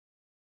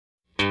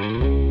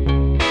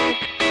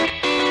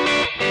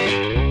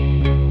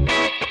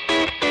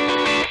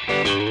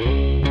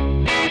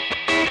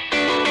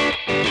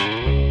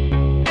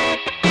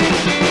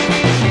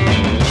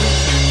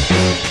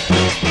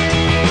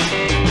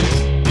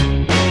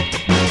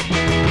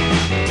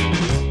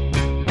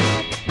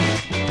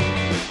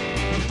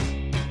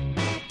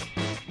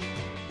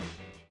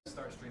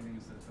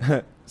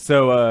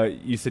So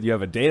you said you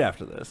have a date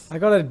after this. I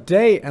got a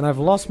date and I've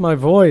lost my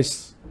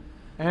voice,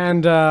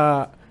 and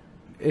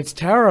it's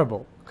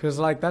terrible because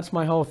like that's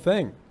my whole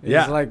thing.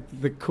 It's like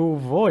the cool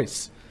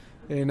voice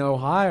in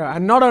Ohio,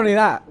 and not only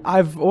that,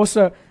 I've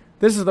also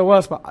this is the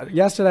worst part.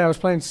 Yesterday I was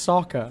playing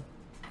soccer,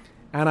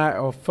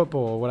 or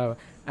football or whatever,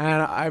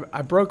 and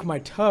I broke my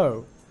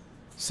toe.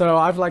 So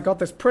I've like got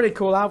this pretty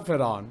cool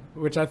outfit on,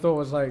 which I thought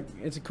was like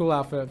it's a cool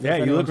outfit. Yeah,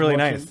 you look really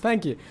nice.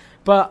 Thank you,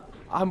 but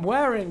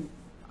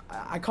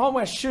I can't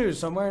wear shoes,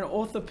 so I'm wearing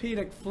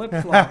orthopedic flip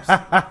flops.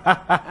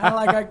 And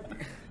like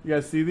you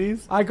guys see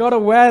these? I gotta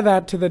wear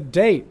that to the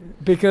date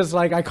because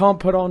like I can't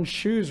put on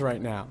shoes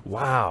right now.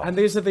 Wow. And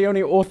these are the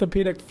only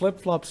orthopedic flip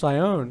flops I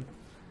own.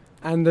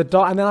 And and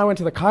then I went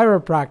to the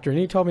chiropractor and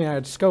he told me I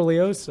had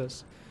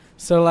scoliosis.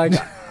 So like,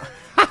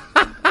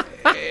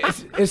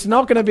 it's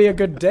not gonna be a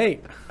good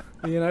date.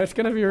 It's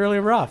gonna be really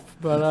rough.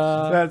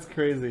 But that's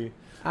crazy.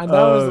 And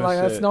that was like,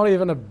 shit. That's not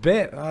even a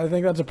bit. I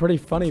think that's a pretty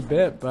funny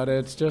bit, but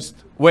it's just.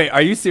 Wait,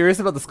 are you serious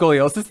about the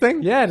scoliosis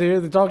thing? Yeah,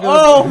 dude. The doctor.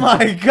 Oh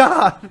my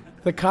god.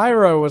 The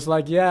chiro was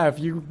like, yeah, if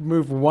you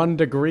move 1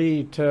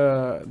 degree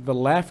to the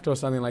left or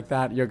something like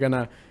that, you're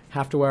gonna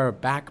have to wear a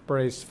back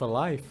brace for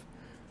life.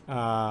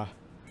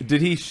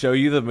 Did he show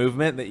you the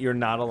movement that you're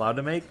not allowed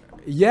to make?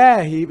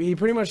 Yeah, he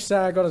pretty much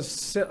said I gotta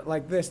sit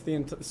like this,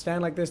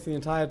 stand like this the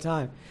entire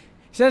time.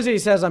 He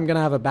says I'm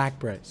gonna have a back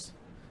brace.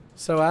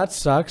 So that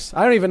sucks.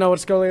 I don't even know what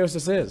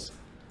scoliosis is.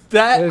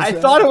 I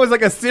thought it was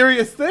like a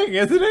serious thing,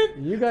 isn't it?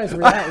 You guys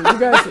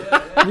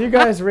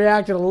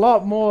reacted a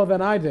lot more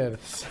than I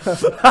did. So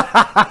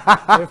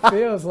it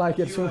feels like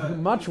it's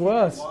much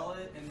worse.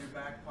 Wallet in your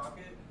back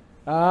pocket?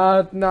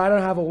 No, I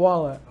don't have a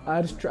wallet.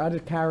 I just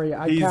carry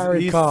cards.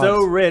 He's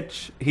so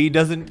rich, he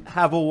doesn't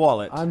have a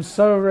wallet. I'm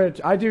so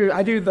rich. I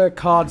do the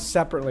cards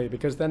separately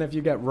because then if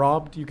you get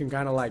robbed, you can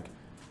kind of like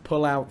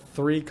pull out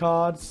 3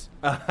 cards.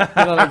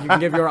 Like you can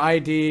give your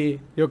ID,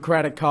 your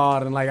credit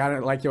card, and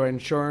like your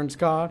insurance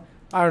card.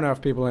 I don't know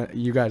if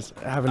you guys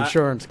have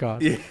insurance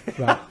cards. Yeah.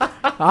 But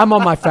I'm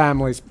on my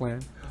family's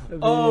plan. Shit.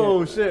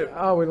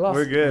 Oh, we lost.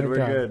 We're good. Okay.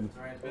 We're good.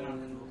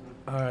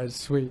 All right,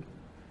 sweet.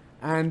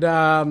 And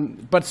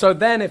but so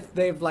then if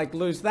they've like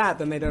lose that,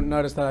 then they don't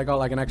notice that I got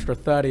like an extra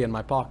 30 in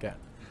my pocket.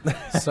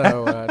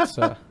 So that's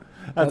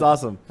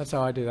awesome. That's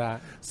how I do that.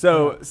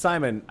 So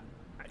Simon,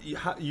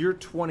 you're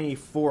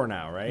 24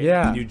 now, right?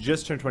 Yeah. You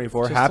just turned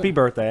 24. Happy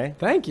birthday.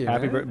 Thank you.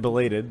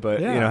 Belated, but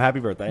happy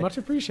birthday. Much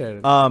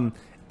appreciated.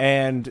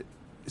 And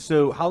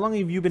so how long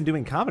have you been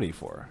doing comedy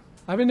for?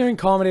 I've been doing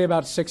comedy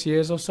about 6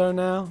 years or so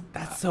now.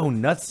 That's so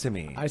nuts to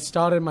me. I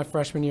started my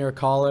freshman year of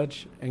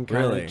college and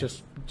kind of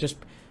just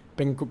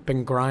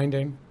been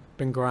grinding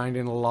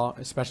a lot,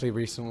 especially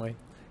recently.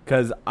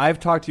 Because I've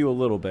talked to you a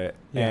little bit,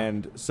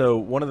 and so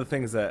one of the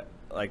things that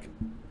like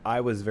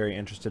I was very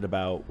interested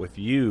about with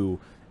you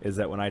is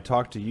that when I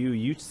talked to you,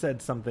 you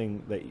said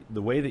something that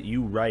the way that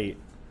you write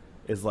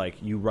is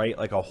like you write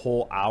like a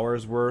whole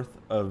hour's worth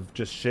of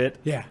just shit.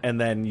 Yeah. And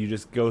then you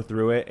just go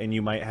through it and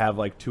you might have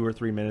like 2 or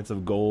 3 minutes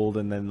of gold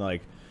and then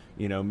like,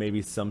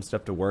 maybe some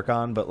stuff to work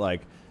on. But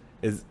like,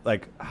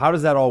 how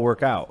does that all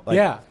work out? Like,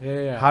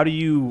 yeah. How do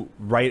you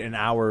write an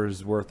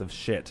hour's worth of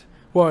shit?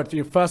 Well,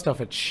 first off,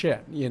 it's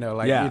shit,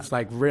 it's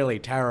like really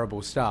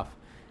terrible stuff.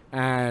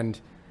 And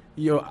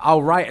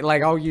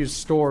I'll use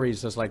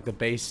stories as like the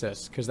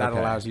basis because that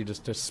allows you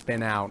just to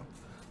spin out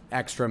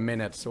extra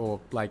minutes or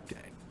like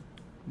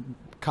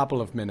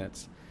couple of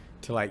minutes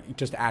to like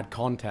just add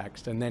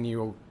context, and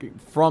then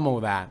from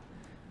all that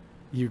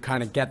you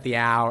kind of get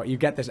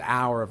this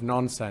hour of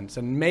nonsense,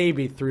 and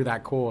maybe through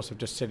that course of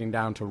just sitting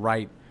down to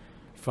write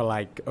for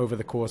like over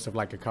the course of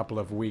like a couple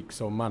of weeks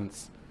or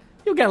months,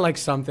 you'll get like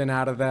something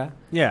out of there.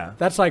 Yeah,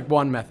 that's like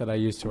one method I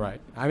use to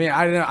write. I mean,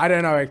 I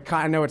don't know.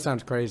 I know it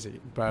sounds crazy,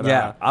 but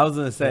I was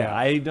gonna say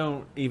I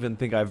don't even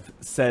think I've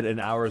said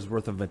an hour's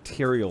worth of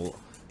material,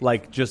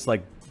 like just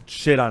like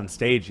shit on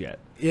stage yet.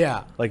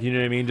 Yeah, like you know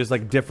what I mean, just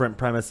like different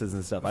premises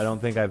and stuff. I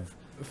don't think I've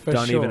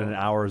done even an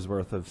hour's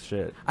worth of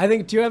shit. I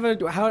think. Do you ever?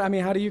 How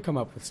do you come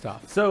up with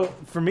stuff? So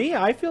for me,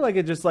 I feel like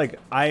it just like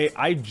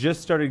I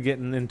just started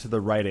getting into the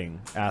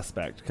writing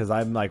aspect because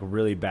I'm like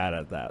really bad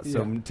at that.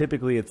 So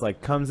typically it's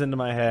like comes into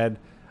my head.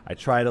 I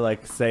try to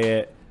like say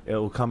it. It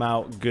will come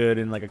out good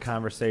in like a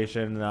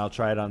conversation, and I'll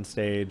try it on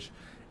stage,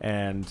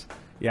 and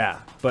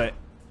but.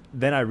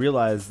 Then I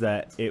realized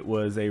that it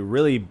was a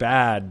really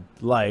bad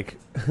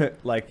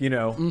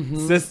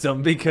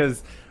system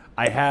because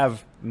I'm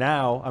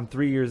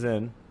 3 years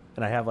in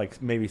and I have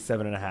like maybe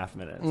 7.5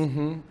 minutes.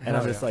 And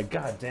I'm just like,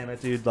 God damn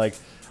it, dude. Like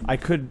I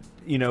could,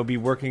 be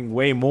working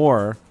way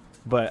more,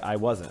 but I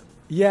wasn't.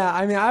 Yeah.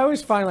 I mean, I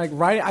always find like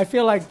I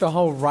feel like the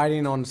whole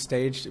writing on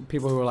stage,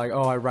 people who are like,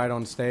 oh, I write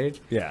on stage.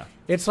 Yeah.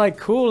 It's like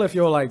cool if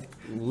you're like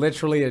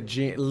literally a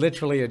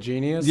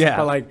genius. Yeah.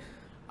 But like,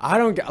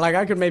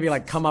 I could maybe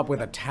like come up with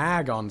a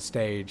tag on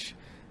stage,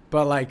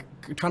 but like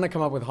trying to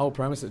come up with whole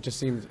premise, it just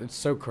seems it's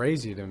so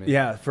crazy to me.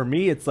 Yeah, for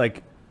me, it's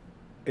like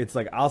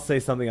I'll say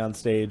something on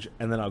stage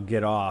and then I'll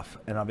get off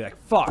and I'll be like,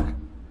 fuck,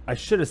 I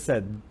should have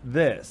said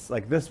this.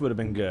 Like this would have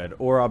been good.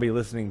 Or I'll be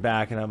listening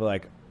back and I'll be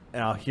like,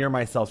 and I'll hear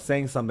myself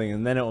saying something,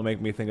 and then it will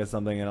make me think of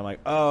something, and I'm like,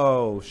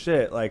 oh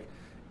shit, like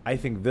I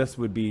think this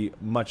would be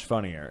much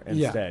funnier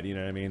instead. You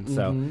know what I mean?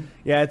 So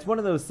yeah, it's one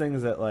of those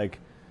things that like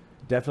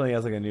definitely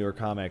as like a newer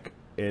comic,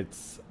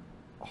 it's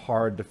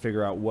hard to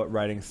figure out what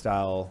writing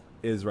style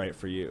is right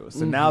for you.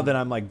 So now that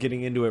I'm like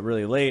getting into it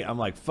really late, I'm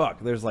like,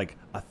 fuck, there's like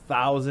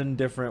 1,000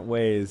 different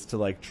ways to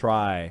like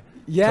try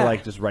to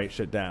like just write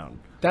shit down.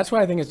 That's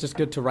why I think it's just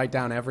good to write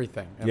down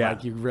everything. And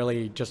like you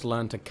really just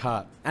learn to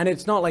cut. And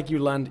it's not like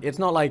it's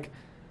not like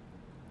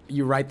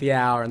you write the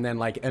hour and then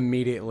like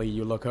immediately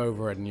you look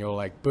over it and you're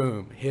like,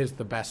 boom, here's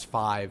the best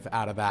 5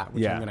 out of that,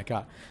 which I'm going to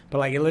cut. But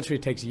like it literally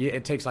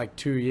takes like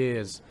 2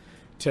 years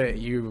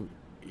to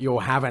you'll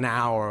have an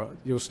hour,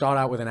 you'll start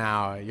out with an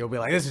hour, you'll be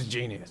like, this is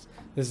genius.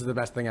 This is the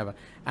best thing ever.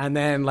 And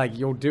then like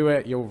you'll do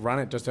it, you'll run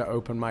it just at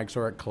open mics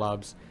or at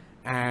clubs.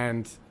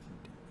 And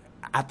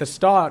at the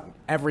start,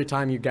 every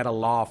time you get a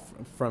laugh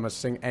from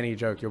any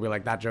joke, you'll be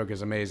like, that joke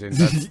is amazing.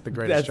 That's the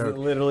greatest joke. That's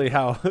literally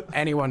how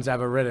anyone's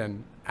ever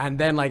written. And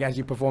then like as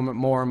you perform it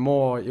more and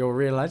more, you'll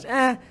realize,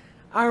 I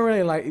don't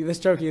really like this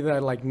joke either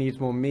like needs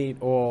more meat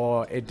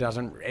or it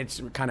doesn't,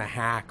 it's kind of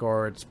hack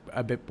or it's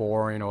a bit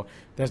boring or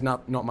there's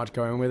not much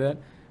going with it.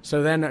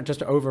 So then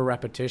just over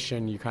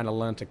repetition, you kind of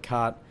learn to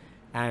cut,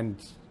 and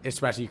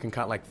especially you can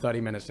cut like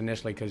 30 minutes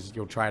initially because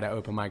you'll try to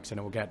open mics and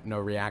it will get no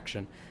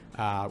reaction,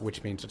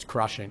 which means it's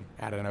crushing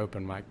at an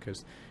open mic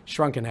because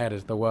Shrunken Head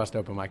is the worst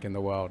open mic in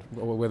the world,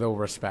 with all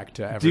respect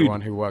to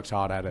everyone who works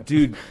hard at it.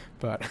 Dude.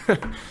 But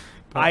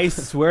I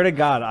swear to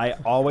God, I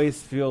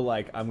always feel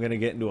like I'm going to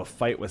get into a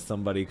fight with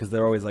somebody because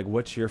they're always like,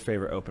 what's your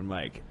favorite open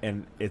mic?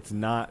 And it's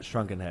not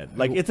Shrunken Head.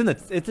 Like it's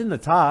in the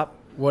top.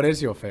 What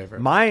is your favorite?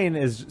 Mine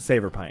is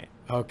Saber Pint.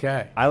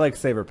 Okay. I like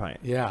Saber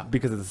Pint. Yeah.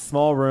 Because it's a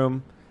small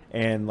room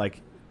and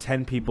like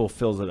 10 people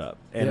fills it up.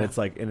 And it's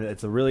like, and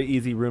it's a really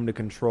easy room to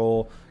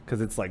control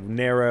because it's like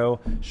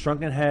narrow.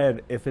 Shrunken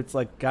Head, if it's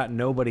like got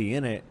nobody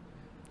in it,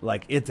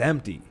 like it's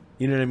empty.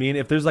 You know what I mean?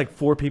 If there's like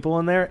 4 people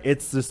in there,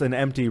 it's just an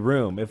empty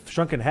room. If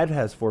Shrunken Head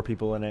has 4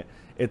 people in it,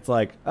 it's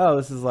like, oh,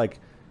 this is like,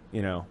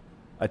 you know,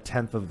 a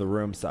 1/10 of the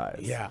room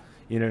size. Yeah.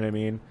 You know what I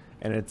mean?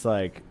 And it's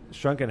like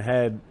Shrunken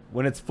Head,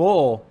 when it's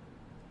full,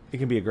 it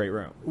can be a great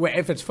room. Well,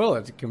 if it's full,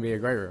 it can be a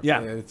great room.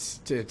 Yeah.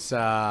 It's it's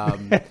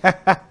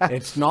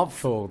not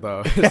full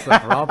though. It's the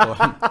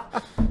problem.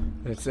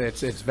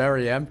 It's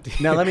very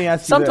empty. Now let me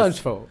ask you sometimes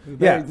this. Full.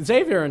 Yeah.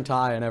 Xavier and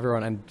Ty and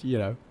everyone and you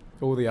know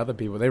all the other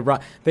people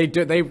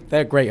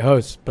they're great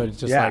hosts, but it's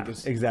just like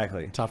it's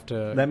exactly tough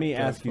to. Let me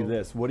ask you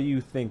this: what do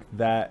you think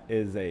that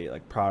is a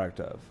like product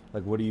of?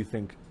 Like, what do you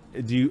think?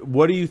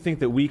 What do you think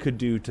that we could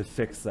do to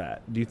fix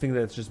that? Do you think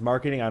that it's just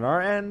marketing on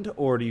our end,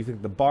 or do you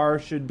think the bar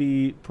should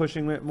be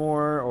pushing it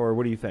more, or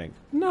what do you think?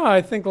 No,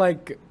 I think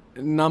like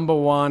number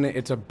one,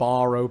 it's a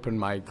bar open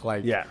mic.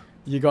 Like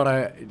you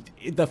gotta.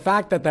 The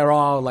fact that there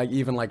are like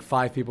even like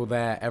 5 people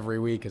there every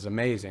week is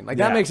amazing. Like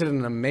that makes it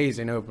an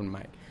amazing open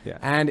mic. Yeah,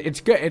 and it's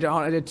good.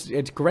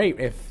 It's great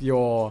if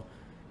you're.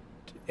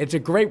 It's a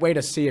great way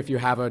to see if you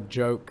have a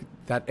joke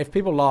that if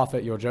people laugh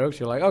at your jokes,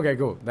 you're like, okay,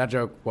 cool, that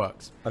joke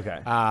works.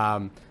 Okay.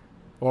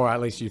 Or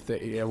at least you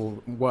think it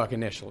will work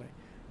initially.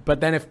 But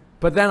then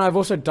I've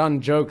also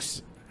done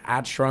jokes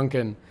at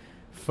Shrunken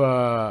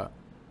for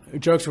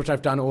jokes which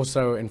I've done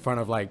also in front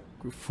of like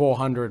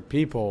 400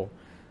 people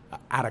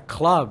at a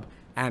club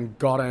and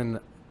gotten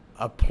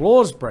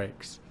applause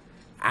breaks,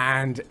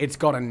 and it's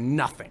gotten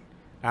nothing.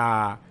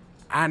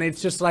 And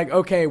it's just like,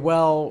 okay,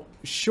 well,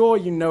 sure,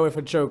 you know if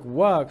a joke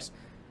works.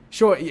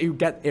 Sure, you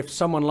get if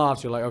someone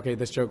laughs, you're like, okay,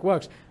 this joke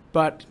works.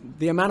 But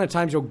the amount of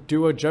times you'll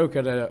do a joke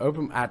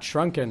at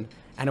Shrunken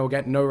and it'll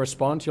get no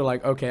response, you're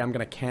like, okay, I'm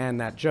gonna can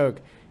that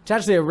joke. It's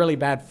actually a really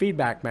bad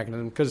feedback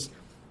mechanism because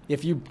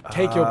if you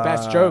take your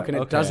best joke and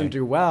it doesn't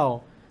do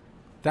well,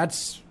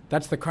 that's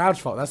the crowd's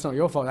fault. That's not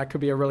your fault. That could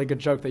be a really good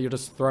joke that you're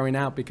just throwing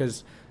out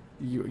because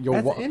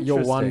your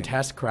one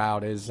test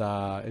crowd is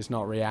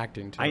not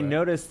reacting to it. I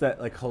noticed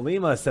that like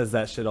Halima says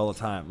that shit all the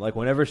time. Like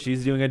whenever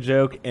she's doing a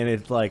joke and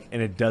it's like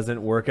and it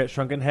doesn't work at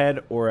Shrunken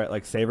Head or at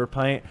like Saber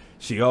Pint,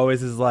 she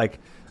always is like,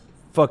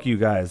 fuck you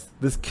guys.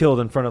 This killed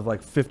in front of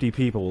like 50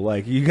 people.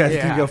 Like you guys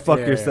can go fuck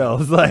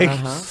yourselves. Like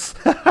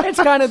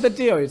it's kind of the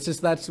deal. It's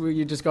just that's where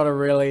you just got to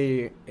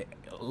really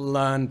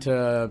learn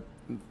to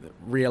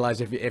realize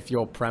if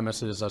your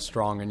premises are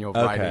strong and your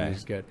writing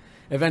is good.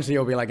 Eventually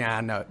you'll be like,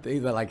 no,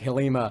 either like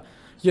Halima,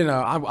 you know,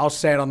 I'll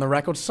say it on the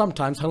record.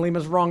 Sometimes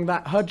Halima's wrong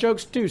that her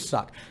jokes do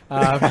suck.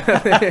 But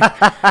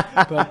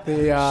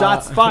the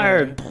shots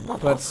fired.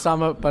 But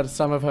some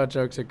of her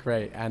jokes are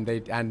great, and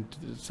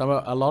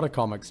a lot of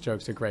comics'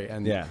 jokes are great,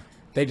 and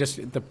they just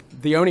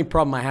the only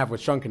problem I have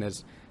with Shrunken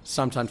is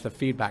sometimes the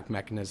feedback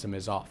mechanism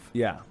is off.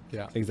 Yeah,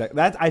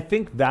 exactly. I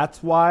think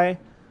that's why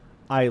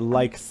I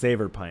like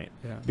Saber Pint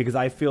because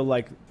I feel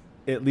like,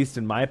 at least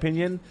in my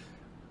opinion,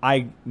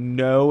 I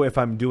know if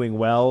I'm doing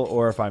well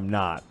or if I'm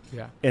not.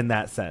 Yeah. In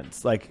that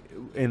sense, like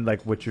in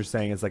like what you're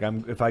saying, it's like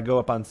if I go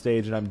up on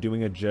stage and I'm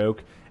doing a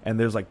joke and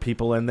there's like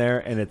people in there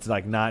and it's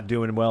like not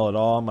doing well at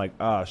all, I'm like,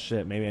 oh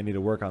shit, maybe I need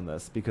to work on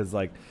this because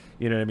like,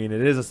 you know what I mean?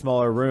 It is a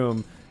smaller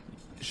room.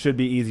 should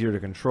be easier to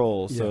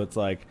control. So it's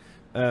like,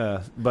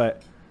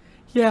 but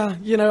yeah,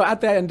 you know,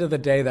 at the end of the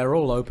day, they're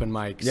all open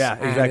mics. Yeah,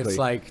 exactly. And it's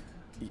like,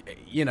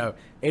 you know,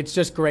 it's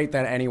just great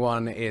that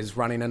anyone is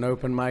running an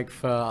open mic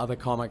for other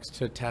comics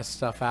to test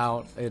stuff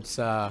out. It's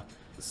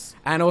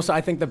and also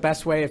I think the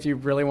best way if you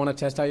really want to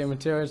test out your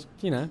material is,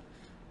 you know,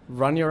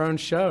 run your own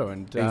show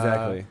and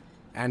exactly.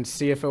 And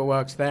see if it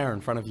works there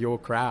in front of your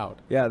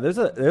crowd. Yeah, there's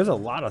a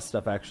lot of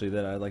stuff actually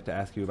that I'd like to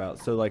ask you about.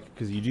 So like,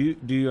 because you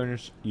do your own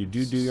shows.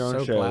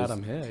 So glad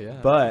I'm here. Yeah.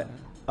 But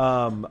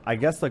I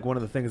guess like one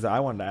of the things that I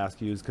wanted to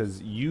ask you is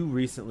because you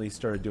recently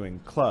started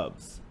doing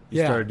clubs.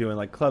 You started doing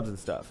like clubs and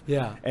stuff.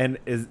 Yeah. And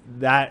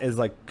is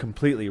like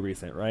completely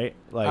recent, right?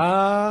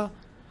 Like.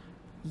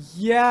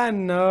 Yeah,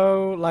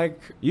 no, like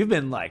you've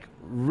been like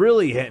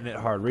really hitting it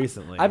hard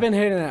recently. I've been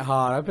hitting it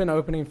hard. I've been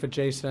opening for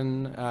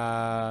Jason.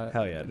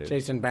 Hell yeah, dude.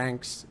 Jason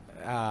Banks.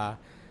 I've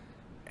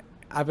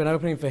been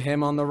opening for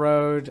him on the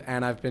road,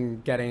 and I've been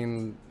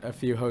getting a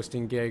few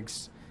hosting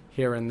gigs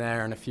here and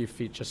there, and a few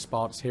feature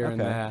spots here and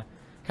there,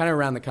 kind of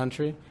around the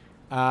country.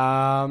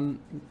 Clubs.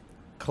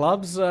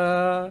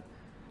 The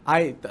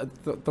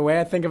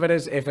way I think of it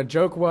is, if a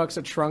joke works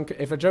at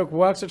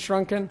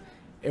Shrunken,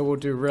 it will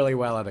do really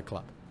well at a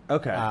club.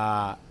 Okay.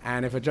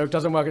 And if a joke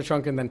doesn't work at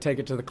Shrunken, then take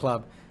it to the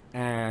club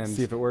and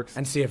see if it works.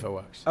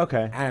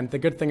 Okay. And the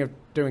good thing of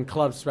doing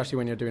clubs, especially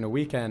when you're doing a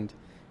weekend,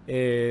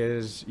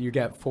 is you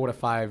get 4 to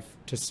 5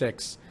 to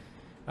 6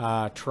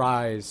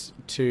 tries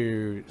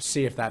to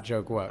see if that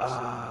joke works.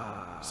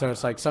 So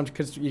it's like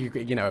because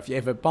you know if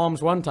it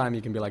bombs one time,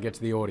 you can be like, it's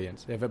the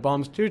audience. If it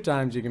bombs 2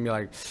 times, you can be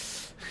like,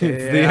 sure,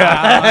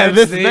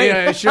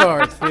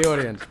 it's the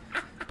audience.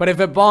 But if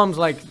it bombs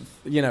like,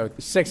 you know,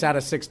 6 out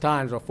of 6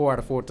 times or 4 out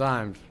of 4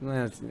 times,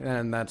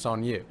 then that's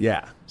on you.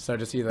 Yeah. So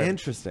just either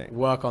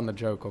work on the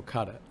joke or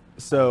cut it.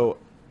 So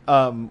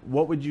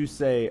what would you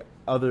say,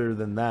 other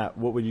than that,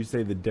 what would you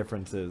say the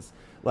difference is?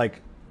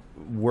 Like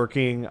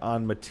working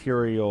on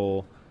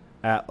material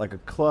at like a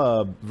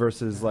club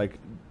versus like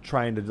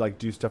trying to like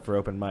do stuff for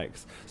open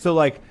mics. So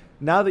like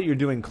now that you're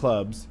doing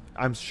clubs,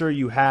 I'm sure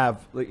you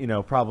have, you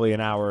know, probably an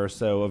hour or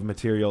so of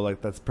material,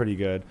 like that's pretty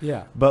good.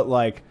 Yeah. But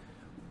like,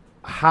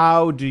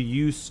 how do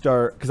you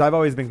start? Because I've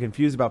always been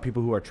confused about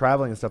people who are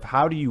traveling and stuff.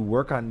 How do you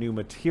work on new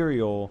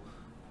material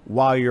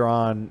while you're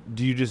on?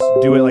 Do you just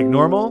do it like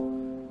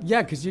normal?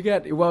 Yeah, because you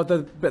get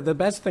the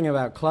best thing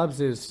about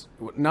clubs is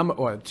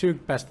two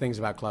best things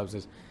about clubs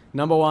is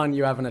number one,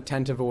 you have an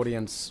attentive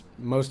audience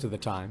most of the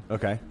time.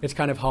 Okay. It's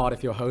kind of hard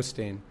if you're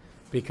hosting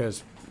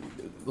because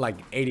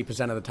like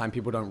 80% of the time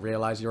people don't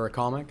realize you're a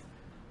comic.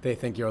 They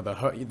think you're the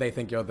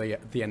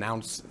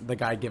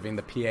guy giving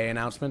the PA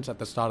announcements at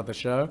the start of the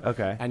show.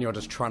 Okay. And you're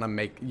just trying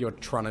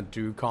to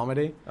do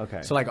comedy.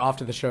 Okay. So like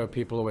after the show,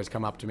 people always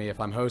come up to me if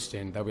I'm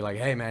hosting. They'll be like,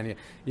 "Hey man,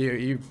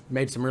 you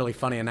made some really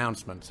funny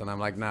announcements," and I'm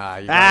like, "Nah,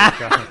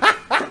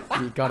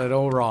 you got it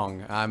all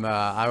wrong.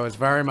 I was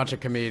very much a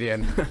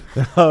comedian.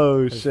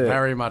 Oh shit.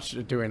 Very much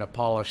doing a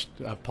polished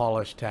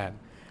 10."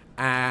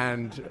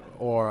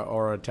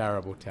 Or a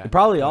terrible 10. It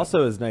probably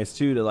also is nice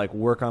too to like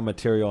work on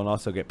material and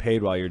also get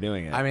paid while you're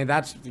doing it. I mean,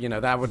 that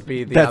would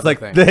be the other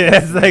thing.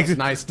 That's like it's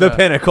nice the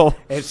pinnacle.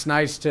 It's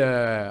nice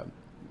to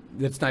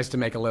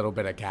make a little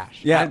bit of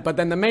cash. Yeah. But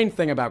then the main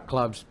thing about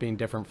clubs being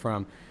different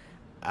from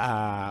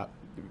like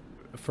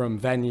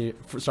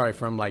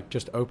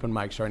just open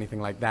mics or anything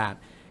like that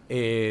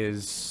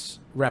is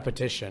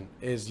repetition.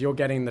 Is you're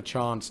getting the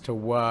chance to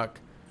work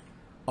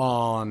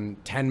on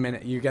 10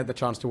 minutes. You get the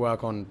chance to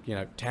work on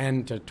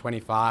 10 to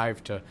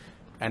 25 to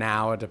an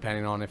hour,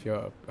 depending on if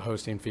you're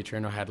hosting,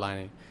 featuring, or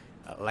headlining,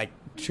 like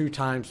 2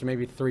 times,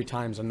 maybe 3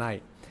 times a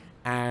night.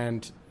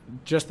 And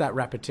just that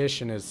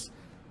repetition is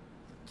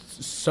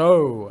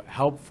so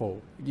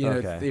helpful. You know,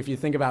 if you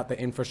think about the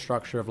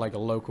infrastructure of like a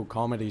local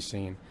comedy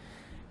scene,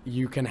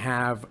 you can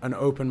have an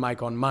open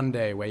mic on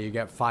Monday where you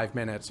get 5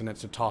 minutes and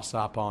it's a toss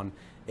up on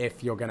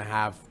if you're going to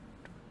have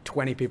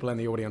 20 people in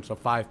the audience or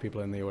 5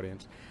 people in the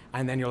audience.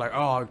 And then you're like,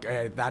 oh,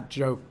 okay, that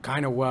joke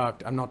kind of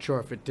worked. I'm not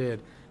sure if it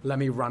did. Let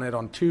me run it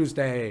on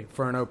Tuesday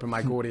for an open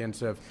mic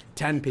audience of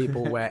 10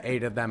 people where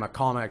 8 of them are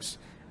comics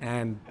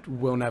and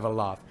we'll never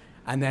laugh.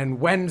 And then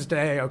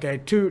Wednesday, okay,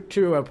 two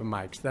open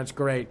mics. That's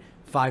great.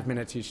 5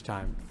 minutes each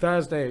time.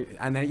 Thursday,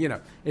 and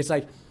then, it's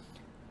like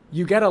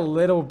you get a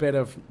little bit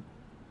of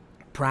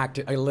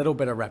practice, a little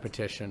bit of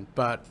repetition,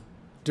 but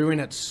doing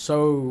it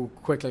so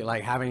quickly,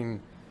 like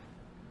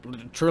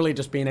truly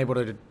just being able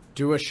to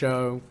do a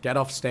show, get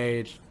off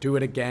stage, do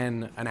it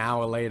again an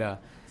hour later,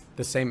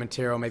 the same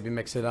material, maybe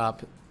mix it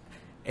up.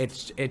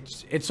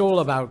 It's all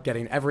about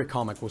getting, every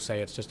comic will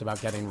say it's just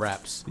about getting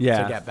reps to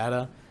get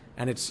better.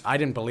 And I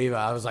didn't believe it.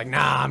 I was like,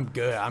 nah, I'm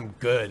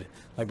good.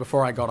 Like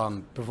before I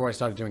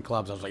started doing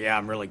clubs, I was like, yeah,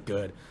 I'm really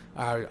good.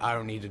 I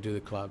don't need to do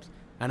the clubs.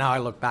 And now I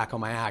look back on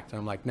my act and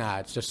I'm like, nah,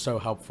 it's just so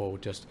helpful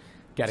just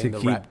getting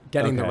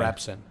the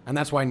reps in. And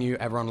that's why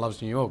everyone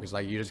loves New York, is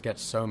like you just get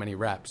so many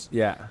reps.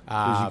 Yeah.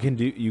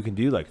 You can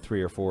do like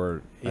 3 or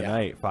 4 a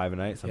night, 5 a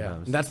night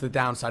sometimes. And that's the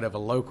downside of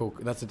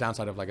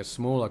like a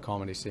smaller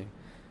comedy scene.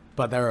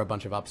 But there are a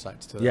bunch of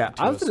upsides to yeah.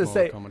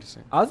 to comedy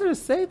scene. I was gonna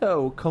say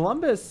though,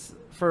 Columbus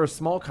for a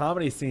small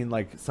comedy scene,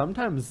 like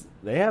sometimes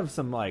they have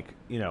some like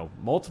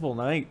multiple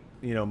night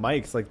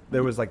mics. Like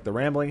there was like the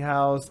Rambling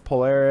House,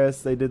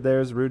 Polaris, they did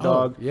theirs, Rude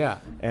Dog, yeah,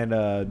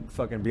 and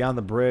fucking Beyond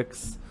the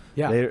Bricks.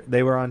 Yeah,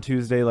 they were on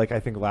Tuesday. Like I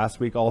think last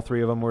week, all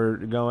three of them were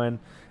going.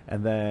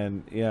 And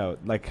then,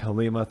 like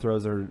Halima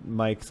throws her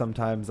mic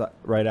sometimes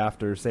right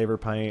after Savor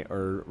Pint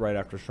or right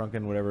after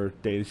Shrunken, whatever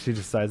day she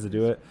decides to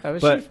do it. But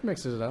she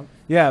mixes it up.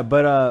 Yeah,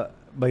 but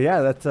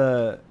yeah,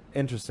 that's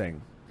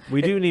interesting.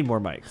 We do need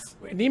more mics.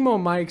 We need more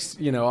mics.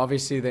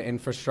 Obviously the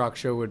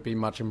infrastructure would be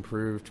much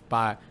improved.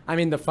 But I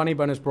mean, the Funny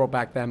Bone has brought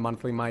back their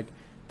monthly mic.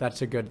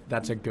 That's a good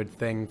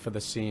thing for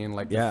the scene.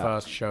 Like the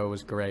first show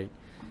was great.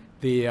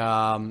 The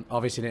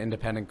obviously the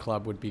independent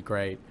club would be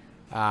great.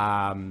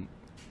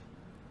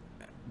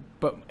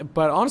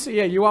 But honestly,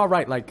 yeah, you are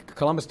right. Like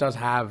Columbus does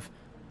have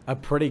a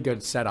pretty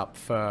good setup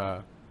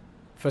for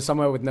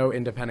somewhere with no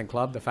independent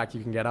club. The fact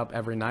you can get up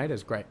every night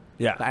is great.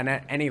 Yeah. And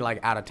any like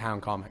out of town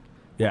comic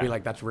would be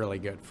like, that's really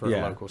good for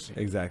a local scene.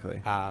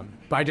 Exactly. But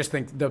I just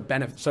think the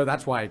benefit. So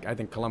that's why I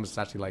think Columbus is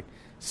actually like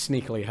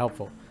sneakily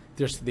helpful.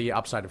 Just the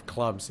upside of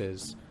clubs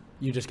is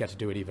you just get to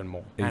do it even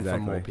more and for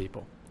more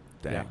people.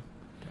 Dang. Yeah.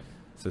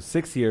 So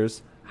 6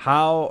 years.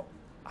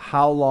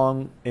 How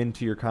long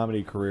into your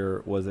comedy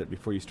career was it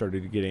before you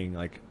started getting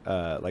like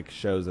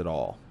shows at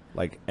all?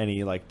 Like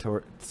any like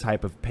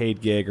type of paid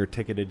gig or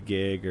ticketed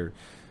gig or?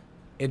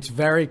 It's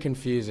very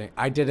confusing.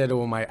 I did it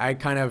all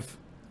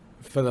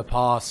for the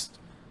past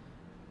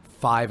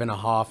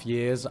 5.5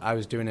 years. I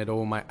was doing it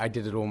I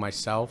did it all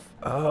myself.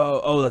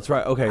 Oh, that's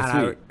right. Okay,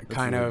 and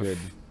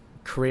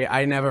sweet.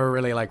 I never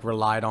really like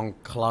relied on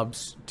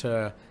clubs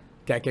to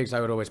get gigs. I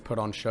would always put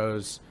on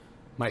shows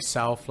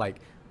myself, like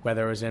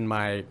whether it was in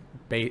my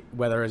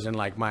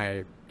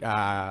my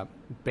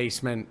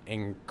basement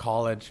in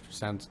college.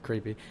 Sounds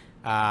creepy,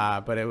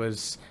 but it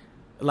was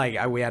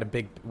like we had a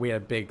big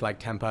like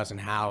 10-person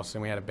house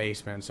and we had a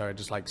basement, so I'd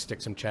just like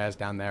stick some chairs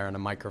down there and a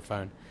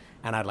microphone,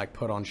 and I'd like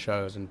put on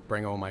shows and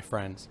bring all my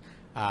friends,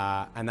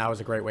 and that was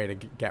a great way to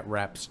get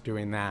reps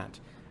doing that.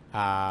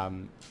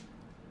 And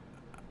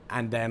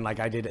then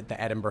like I did at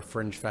the Edinburgh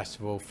Fringe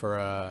Festival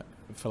for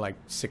like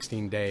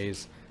 16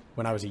 days.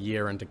 When I was a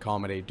year into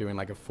comedy, doing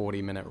like a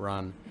 40-minute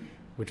run,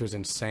 which was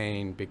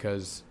insane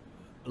because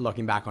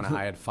looking back on it,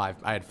 I had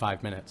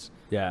 5 minutes.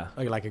 Yeah.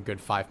 Like a good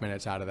 5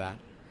 minutes out of that.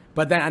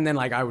 But then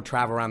like I would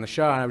travel around the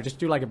show and I would just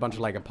do like a bunch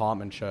of like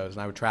apartment shows,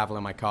 and I would travel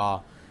in my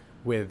car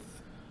with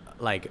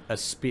like a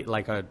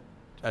speaker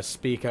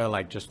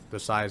like just the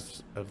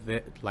size of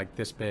like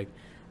this big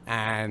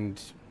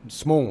and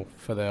small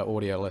for the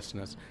audio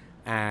listeners,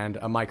 and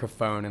a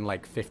microphone and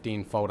like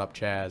 15 fold-up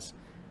chairs.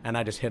 And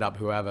I just hit up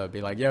whoever,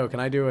 be like, yo, can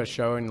I do a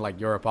show in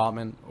like your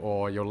apartment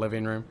or your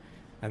living room?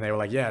 And they were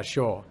like, yeah,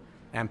 sure.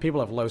 And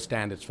people have low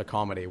standards for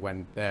comedy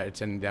when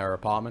it's in their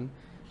apartment.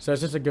 So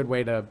it's just a good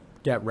way to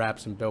get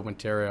reps and build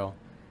material.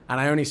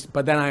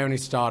 But then I only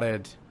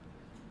started,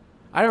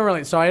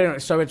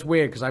 so it's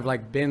weird because I've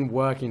like been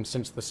working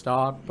since the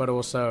start, but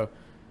also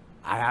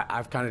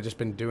I've kind of just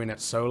been doing it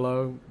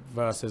solo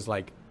versus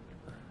like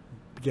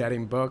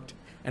getting booked.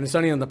 And it's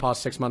only in the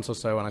past 6 months or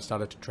so when I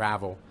started to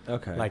travel,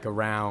 like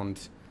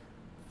around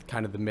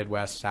kind of the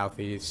Midwest,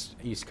 Southeast,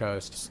 East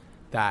Coast,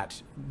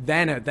 that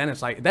then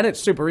it's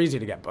super easy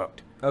to get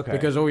booked. Okay.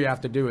 Because all you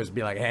have to do is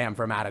be like, hey, I'm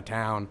from out of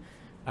town.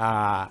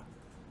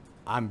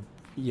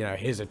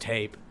 Here's a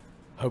tape.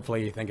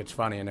 Hopefully you think it's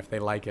funny, and if they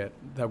like it,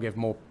 they'll give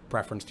more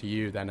preference to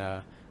you than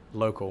a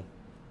local,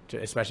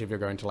 especially if you're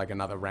going to like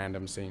another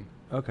random scene.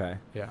 Okay.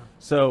 Yeah.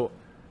 So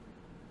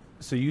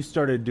you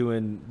started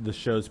doing the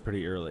shows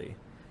pretty early.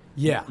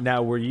 Yeah.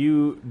 Now, were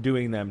you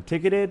doing them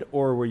ticketed,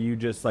 or were you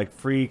just like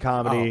free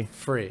comedy? Oh,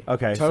 free.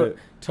 Okay.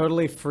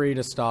 Totally free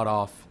to start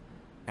off,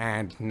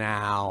 and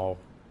now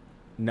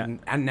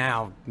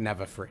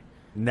never free.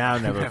 Now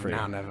never free.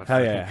 Now never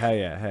free. Hell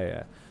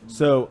yeah.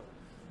 So,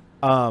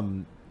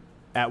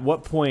 at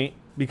what point?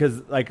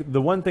 Because like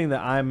the one thing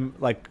that I'm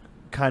like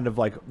kind of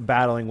like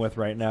battling with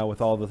right now with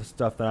all the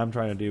stuff that I'm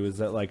trying to do is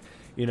that like,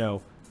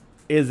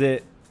 is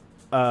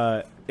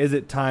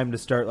it time to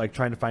start like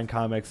trying to find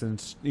comics and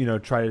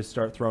try to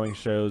start throwing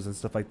shows and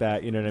stuff like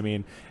that, you know what I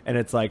mean? And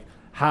it's like,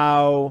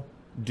 how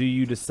do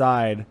you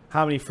decide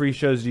how many free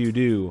shows do you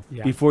do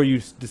before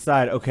you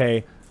decide,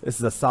 okay, this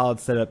is a solid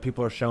setup,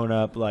 people are showing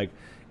up, like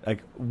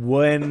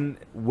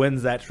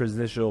when's that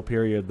transitional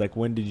period? Like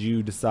when did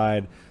you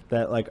decide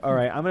that like, all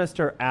right, I'm gonna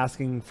start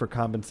asking for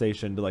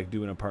compensation to like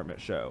do an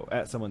apartment show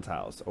at someone's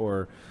house,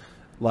 or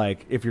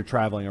like if you're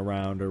traveling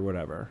around or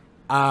whatever?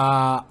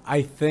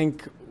 I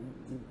think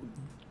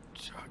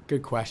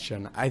good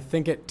question. I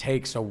think it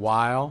takes a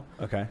while.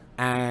 Okay.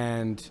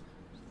 And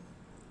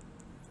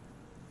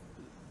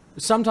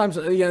sometimes,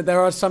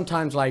 there are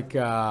sometimes like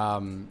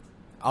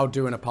I'll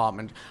do an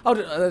apartment.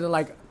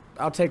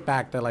 I'll take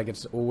back that like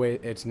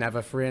it's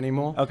never free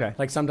anymore. Okay.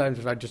 Like sometimes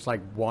if I just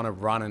like want to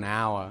run an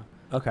hour.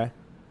 Okay.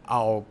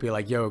 I'll be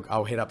like, yo,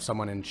 I'll hit up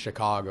someone in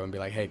Chicago and be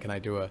like, hey, can I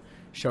do a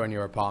show in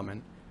your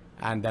apartment?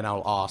 And then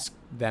I'll ask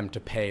them to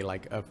pay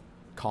like a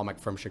comic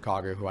from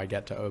Chicago who I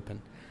get to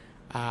open.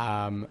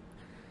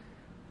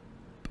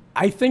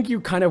 I think you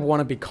kind of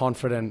want to be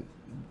confident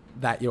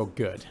that you're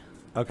good.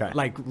 Okay.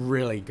 Like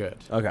really good.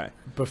 Okay.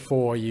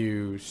 Before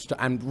you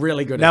and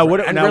really good. Now, one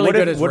of the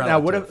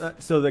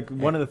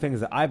things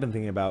that I've been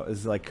thinking about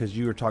is like, because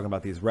you were talking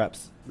about these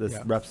reps,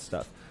 reps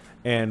stuff,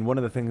 and one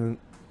of the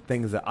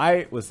things that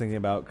I was thinking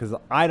about, because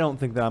I don't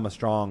think that I'm a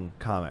strong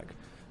comic,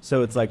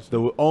 so it's like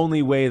the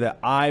only way that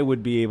I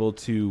would be able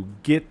to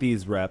get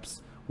these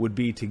reps would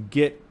be to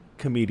get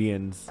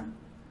comedians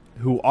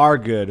who are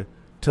good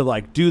to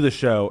like do the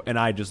show, and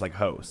I just like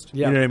host.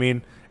 You know what I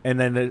mean?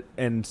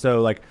 And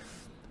so like,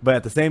 but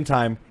at the same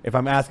time, if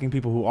I'm asking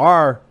people who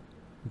are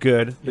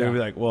good, they're gonna be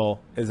like, well,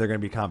 is there gonna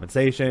be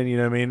compensation? You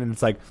know what I mean? And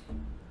it's like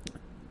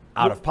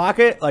out of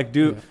pocket, like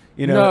you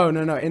know?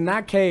 No. In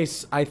that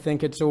case, I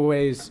think it's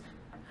always,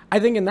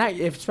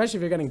 especially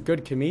if you're getting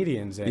good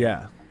comedians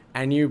in,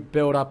 and you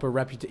build up a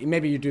reputation.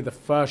 Maybe you do the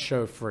first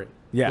show free.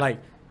 Yeah, like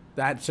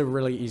that's a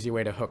really easy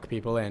way to hook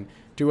people in.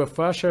 Do a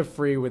first show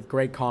free with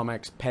great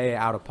comics, pay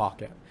out of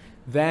pocket.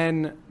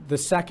 Then the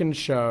second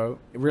show,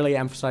 really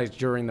emphasize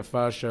during the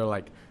first show,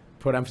 like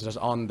put emphasis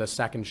on the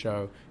second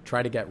show,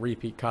 try to get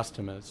repeat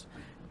customers.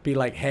 Be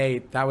like,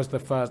 hey, that's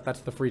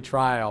the free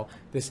trial.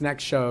 This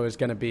next show is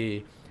going to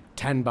be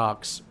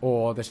 $10,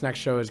 or this next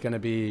show is going to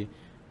be,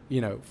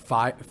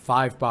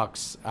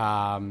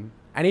 $5.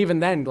 And even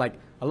then, like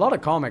a lot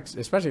of comics,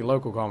 especially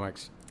local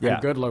comics, and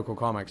good local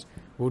comics,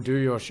 will do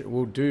your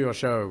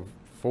show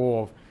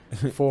for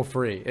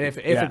free if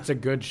it's a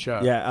good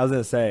show. Yeah, I was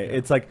gonna say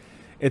it's like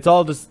it's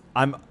all just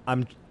I'm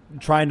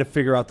trying to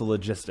figure out the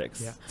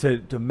logistics to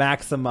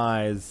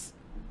maximize.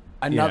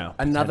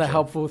 Another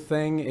helpful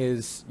thing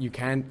is you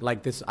can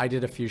like this. I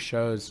did a few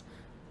shows.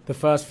 The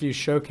first few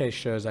showcase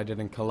shows I did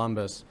in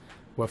Columbus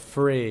were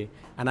free,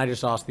 and I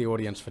just asked the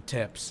audience for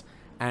tips.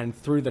 And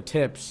through the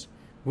tips,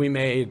 we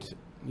made.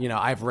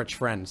 I have rich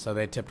friends, so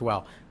they tipped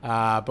well.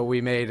 But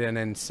we made an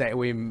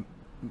insane.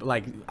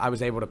 I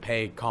was able to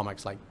pay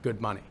comics like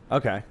good money.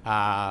 Okay.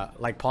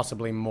 Like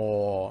possibly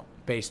more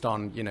based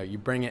on, you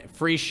bring it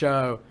free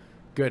show,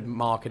 good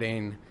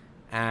marketing,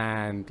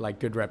 and like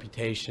good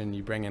reputation.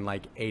 You bring in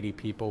like 80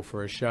 people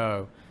for a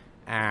show,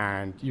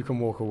 and you can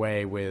walk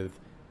away with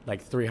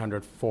like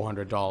 $300,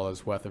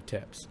 $400 worth of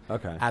tips.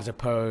 Okay.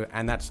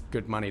 And that's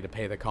good money to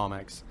pay the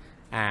comics.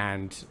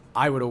 And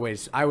I would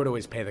always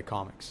pay the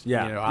comics.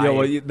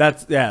 Yeah.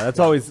 That's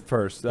always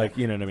first. Like,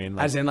 you know what I mean?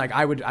 Like, as in like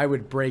I would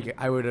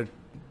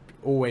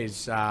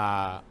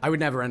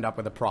never end up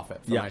with a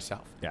profit for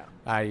myself. Yeah.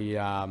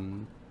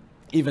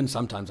 Even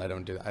sometimes I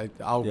don't do that.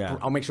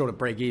 I'll make sure to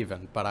break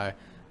even, but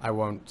I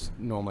won't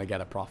normally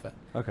get a profit.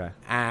 Okay.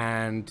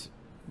 And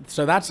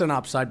so that's an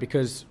upside,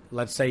 because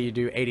let's say you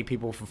do 80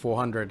 people for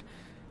 400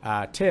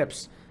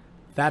 tips.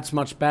 That's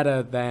much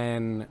better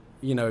than,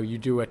 you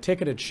do a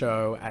ticketed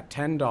show at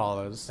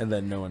 $10. And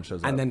then no one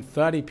shows up. And then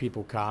 30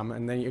 people come,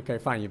 and then, okay,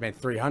 fine, you made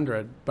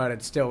 300, but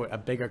it's still a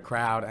bigger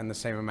crowd and the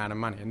same amount of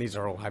money. And these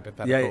are all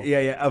hypothetical.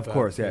 Yeah, of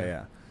course,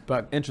 yeah.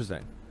 But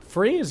interesting.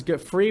 Free is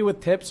good. Free with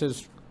tips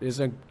is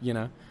a,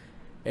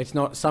 it's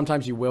not,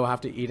 sometimes you will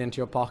have to eat into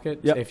your pocket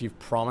if you've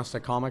promised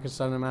a comic a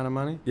certain amount of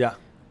money. Yeah.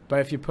 But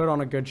if you put on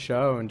a good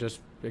show and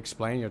just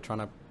explain you're trying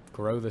to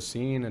grow the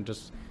scene and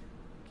just,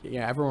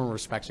 everyone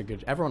loves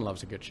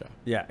a good show.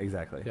 Yeah,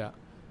 exactly. Yeah.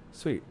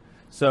 Sweet.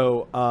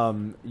 So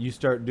you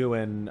start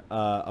doing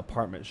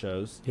apartment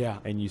shows. Yeah.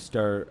 And you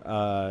start,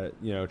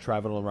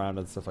 traveling around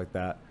and stuff like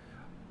that.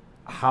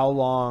 How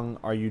long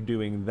are you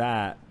doing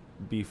that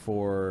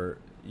before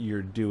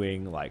you're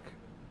doing like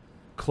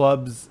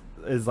clubs?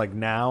 Is like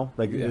now?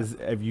 Like,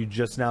 have you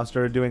just now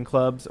started doing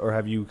clubs, or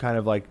have you kind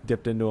of like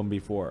dipped into them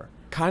before?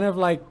 Kind of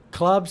like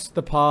clubs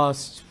the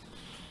past,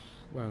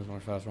 when was my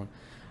first one?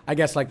 I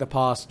guess like the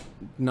past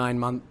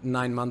 9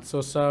 months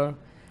or so.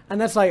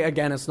 And that's like,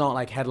 again, it's not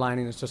like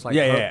headlining. It's just like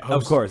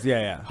of course,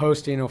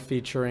 hosting or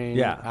featuring.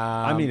 Yeah,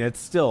 I mean, it's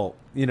still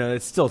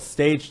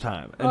stage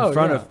time in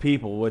front of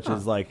people, which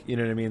is like, you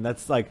know what I mean.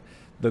 That's like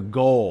the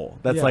goal.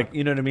 That's like,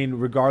 you know what I mean.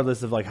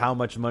 Regardless of like how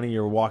much money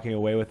you're walking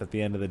away with at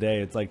the end of the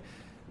day, it's like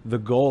the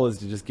goal is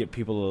to just get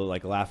people to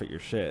like laugh at your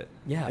shit.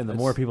 Yeah, and the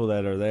more people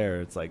that are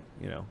there, it's like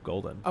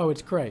golden. Oh,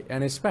 it's great,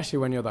 and especially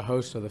when you're the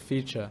host of the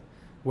feature,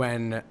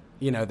 when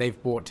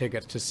they've bought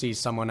tickets to see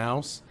someone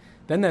else,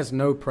 then there's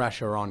no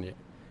pressure on you.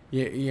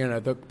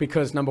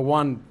 Because number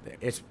one,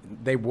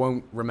 they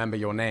won't remember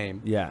your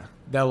name. Yeah.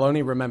 They'll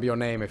only remember your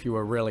name if you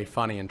were really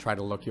funny and try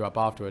to look you up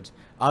afterwards.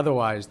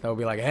 Otherwise, they'll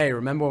be like, hey,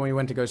 remember when we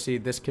went to go see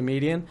this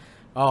comedian?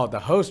 Oh, the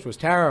host was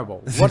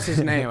terrible. What's his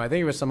name? I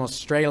think it was some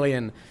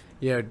Australian,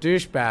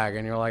 douchebag.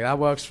 And you're like, that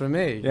works for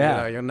me.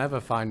 Yeah. You'll never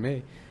find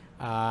me.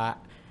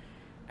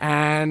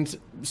 And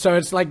so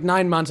it's like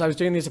 9 months. I was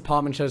doing these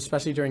apartment shows,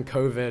 especially during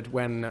COVID,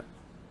 when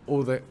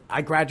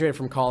I graduated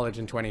from college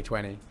in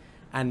 2020.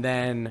 And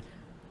then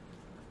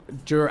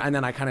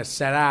I kind of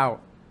set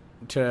out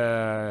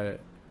to,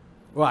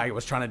 I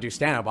was trying to do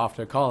stand-up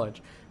after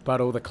college, but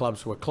all the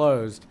clubs were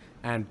closed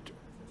and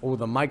all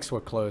the mics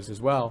were closed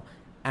as well.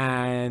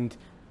 And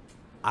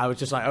I was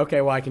just like,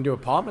 okay, well, I can do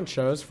apartment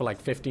shows for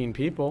like 15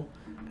 people.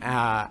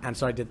 And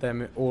so I did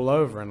them all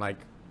over in like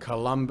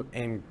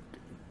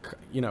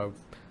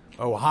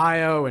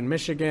Ohio and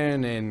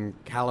Michigan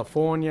and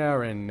California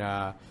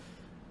and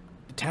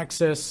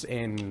Texas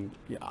and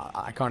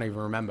I can't even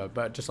remember.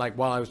 But just like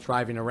while I was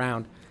driving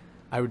around,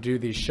 I would do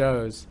these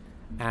shows,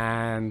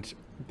 and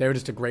they were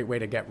just a great way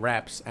to get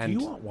reps. And do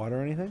you want water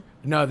or anything?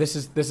 No, this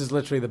is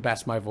literally the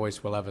best my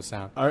voice will ever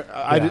sound.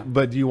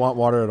 But do you want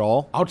water at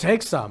all? I'll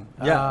take some.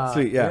 Yeah,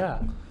 sweet, yeah.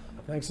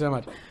 Thanks so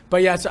much.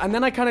 But yeah, and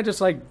then I kind of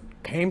just like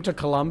came to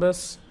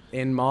Columbus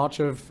in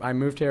I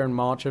moved here in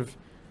March of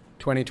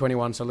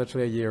 2021, so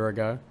literally a year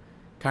ago.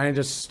 Kind of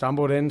just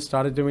stumbled in,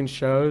 started doing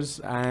shows,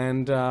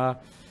 and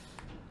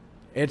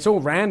it's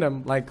all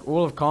random. Like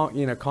all of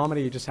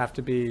comedy, you just have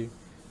to be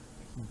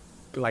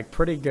like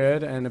pretty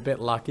good and a bit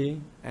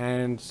lucky.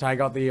 And so I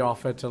got the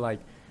offer to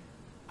like,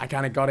 I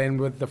kind of got in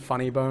with the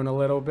Funny Bone a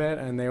little bit,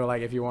 and they were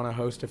like, if you want to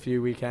host a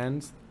few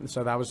weekends.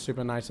 So that was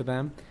super nice of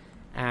them.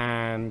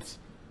 And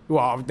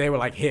well, they were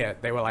like, here.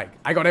 They were like,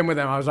 I got in with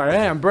them. I was like,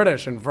 hey, I'm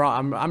British and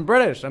I'm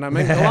British and I'm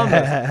in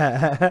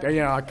Columbus.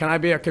 Can I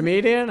be a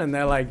comedian? And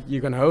they're like,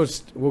 you can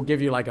host. We'll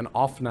give you like an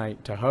off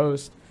night to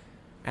host.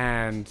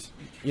 And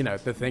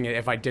the thing,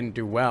 if I didn't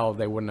do well,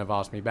 they wouldn't have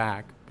asked me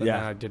back. But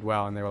then I did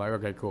well, and they were like,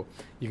 okay, cool,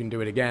 you can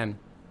do it again.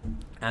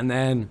 And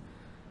then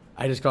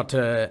I just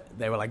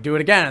they were like, do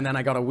it again. And then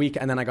I got a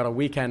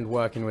weekend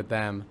working with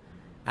them.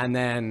 And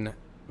then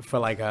for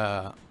like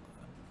a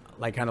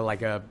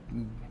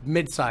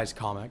mid-sized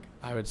comic,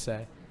 I would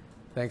say.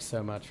 Thanks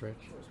so much, Rich.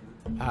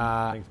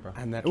 Thanks, bro.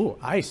 And then,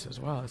 ice as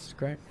well. This is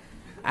great.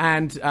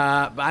 And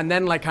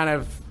then like kind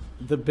of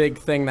the big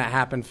thing that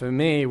happened for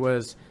me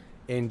was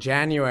in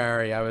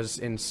January, I was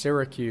in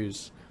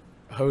Syracuse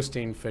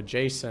hosting for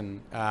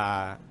Jason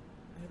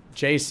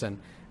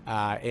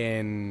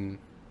in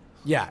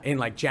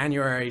like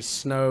January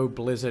snow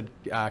blizzard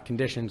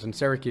conditions in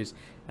Syracuse.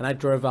 And I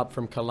drove up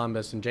from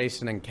Columbus, and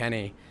Jason and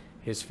Kenny,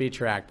 his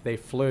feature act, they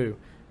flew,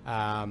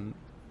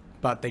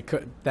 but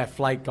their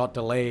flight got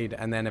delayed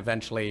and then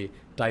eventually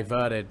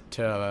diverted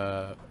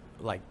to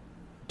like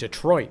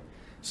Detroit.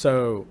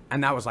 So,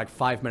 and that was like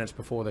 5 minutes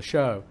before the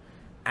show.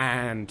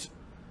 And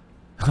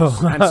so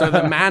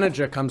the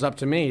manager comes up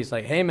to me. He's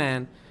like, hey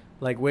man,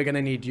 like we're going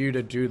to need you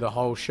to do the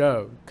whole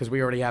show, because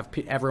we already have,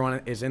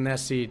 everyone is in their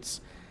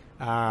seats.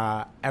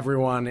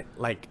 Everyone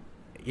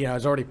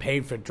has already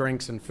paid for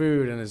drinks and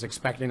food and is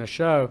expecting a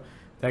show.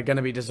 They're going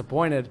to be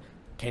disappointed.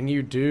 Can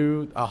you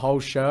do a whole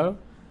show?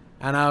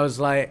 And I was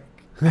like,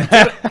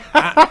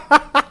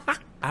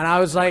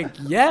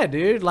 yeah,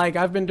 dude, like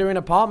I've been doing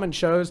apartment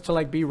shows to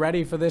like be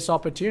ready for this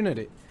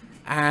opportunity.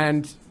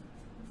 And,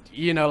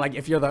 like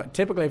if you're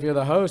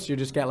the host, you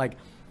just get like,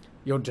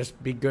 you'll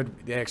just be good.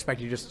 They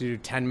expect you just to do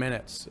 10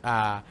 minutes.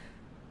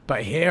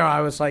 But here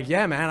I was like,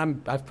 yeah,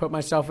 man, I've put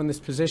myself in this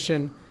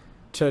position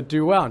to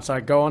do well. And so I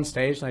go on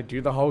stage and I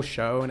do the whole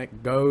show, and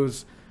it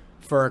goes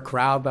for a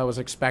crowd that was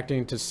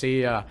expecting to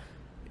see a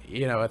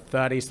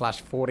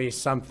 30/40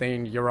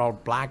 something year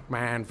old black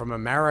man from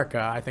America.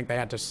 I think they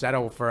had to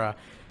settle for a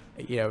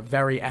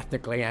very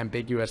ethnically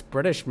ambiguous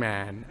British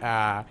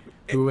man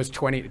who was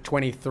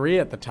 23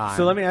 at the time.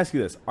 So let me ask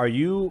you this. Are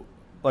you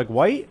like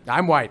white?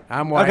 I'm white.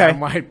 Okay.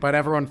 I'm white, but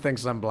everyone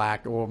thinks I'm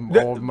black or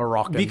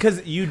Moroccan.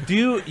 Because you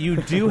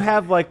do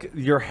have like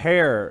your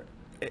hair,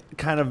 it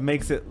kind of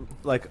makes it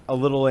like a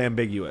little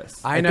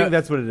ambiguous. I think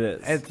that's what it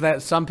is. It's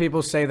that some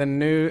people say the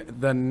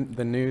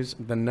nose.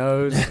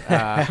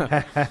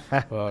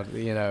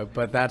 Well,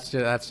 but that's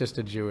just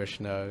a Jewish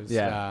nose.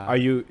 Yeah.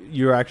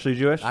 You're actually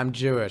Jewish? I'm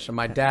Jewish, and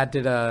my dad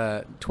did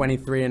a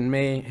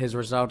 23andMe. His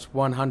results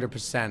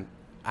 100%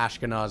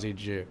 Ashkenazi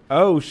Jew.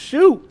 Oh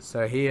shoot!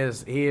 So he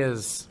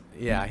is.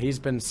 Yeah, he's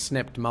been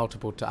snipped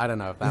multiple times. I don't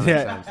know if that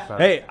makes sense. But.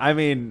 Hey, I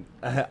mean,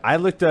 I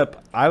looked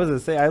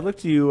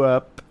you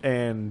up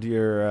and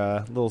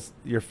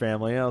your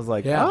family. I was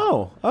like,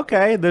 oh,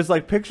 okay. There's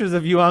like pictures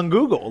of you on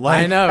Google.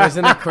 Like, I know,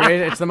 isn't it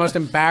crazy? It's the most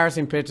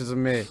embarrassing pictures of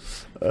me.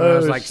 When I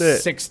was like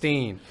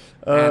 16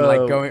 and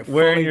like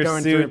wearing your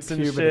going suits through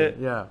and puberty. shit.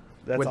 Yeah,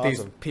 that's with awesome.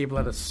 These people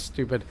at a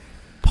stupid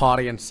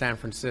party in San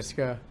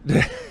Francisco.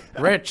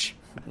 Rich,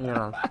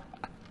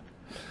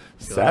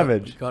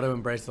 Savage. Got to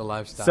embrace the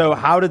lifestyle. So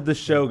how did the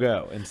show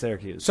go in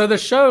Syracuse? So the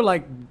show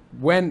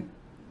went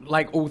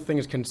all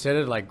things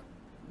considered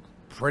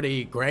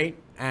pretty great,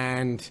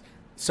 and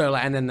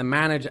then the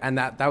manager, and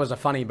that was a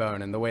Funny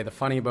Bone, and the way the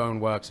Funny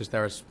Bone works is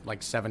there's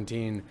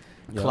 17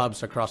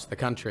 clubs across the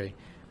country,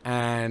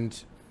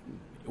 and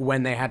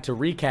when they had to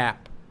recap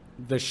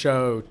the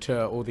show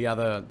to all the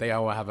other, they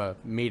all have a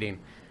meeting.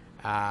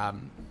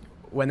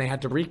 When they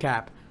had to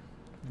recap,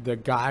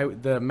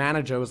 the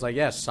manager was like,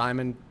 yes,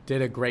 Simon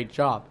did a great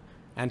job.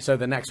 And so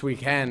the next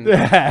weekend,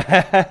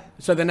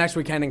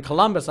 in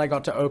Columbus, I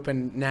got to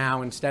open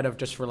now, instead of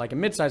just for like a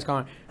mid-sized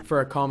comic, for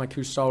a comic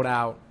who sold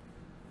out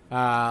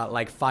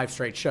 5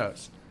 straight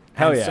shows.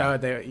 Hell and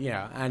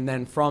yeah. So and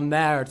then from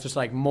there, it's just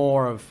like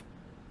more of,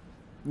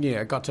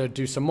 got to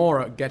do some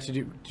more,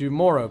 do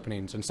more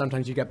openings. And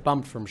sometimes you get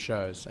bumped from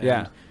shows.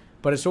 And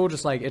but it's all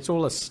just like, it's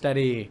all a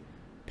steady,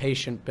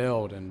 patient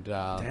build. And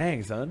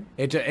dang, son.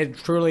 It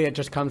truly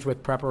just comes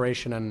with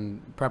preparation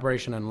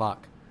and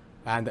luck.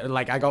 And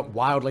like, I got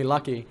wildly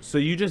lucky. So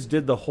you just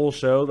did the whole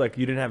show? Like,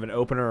 you didn't have an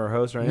opener or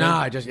host or anything? No,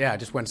 I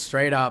just went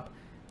straight up,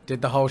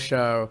 did the whole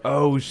show.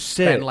 Oh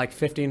shit! Spent like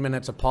 15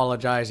 minutes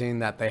apologizing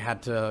that they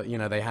had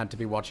to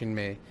be watching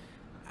me,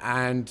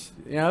 and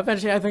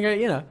eventually I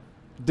think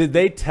Did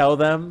they tell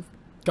them?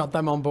 Got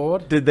them on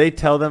board. Did they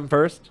tell them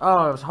first?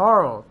 Oh, it was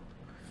horrible.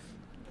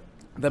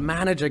 The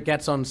manager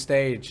gets on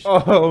stage.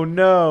 Oh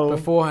no!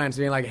 Beforehand,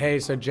 being like, "Hey,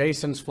 so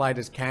Jason's flight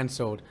is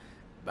canceled,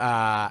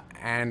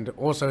 and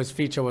also his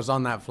feature was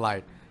on that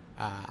flight,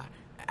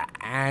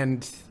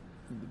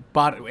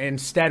 but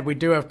instead we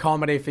do have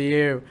comedy for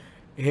you."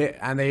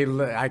 And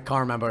I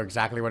can't remember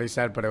exactly what he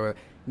said, but it was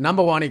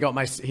number one. He got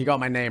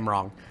my name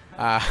wrong.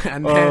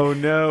 And then, oh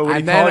no! What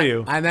did he call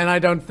you? And then I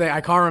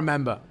can't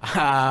remember.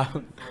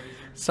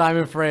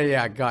 Simon Fraser,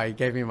 yeah, guy. He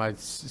gave me my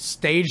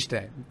stage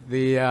name.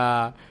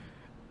 What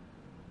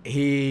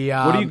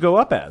do you go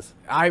up as?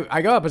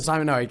 I go up as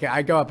Simon. No,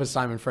 I go up as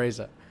Simon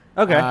Fraser.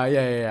 Okay.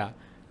 Yeah.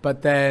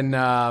 But then,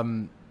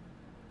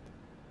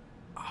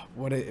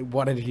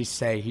 what did he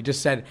say? He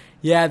just said,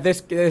 "Yeah,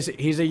 this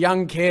he's a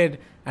young kid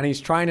and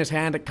he's trying his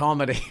hand at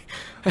comedy."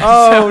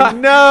 Oh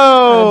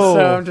no!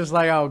 So I'm just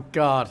like, oh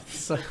god.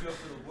 So,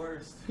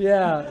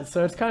 yeah.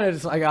 So it's kind of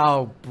just like,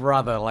 oh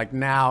brother, like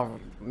now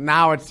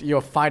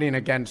you're fighting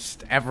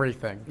against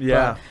everything.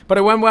 Yeah. But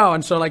it went well,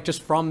 and so like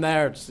just from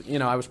there, it's,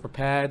 I was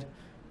prepared,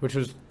 which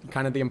was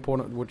kind of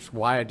which is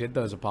why I did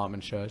those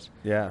apartment shows.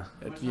 Yeah.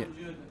 What did you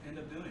end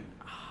up doing?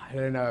 I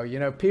don't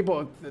know.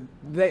 People,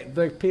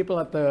 the people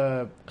at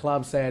the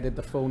club say I did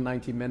the full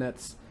 90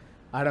 minutes.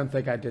 I don't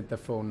think I did the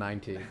full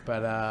 90,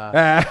 but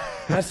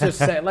let's just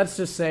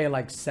say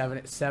like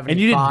 75. And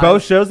you did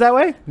both shows that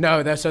way?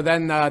 No, there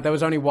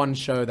was only one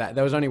show that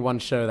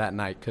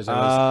night because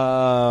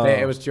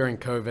it was during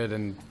COVID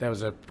and there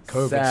was a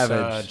COVID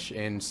surge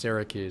in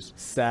Syracuse.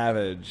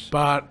 Savage.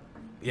 But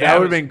yeah, that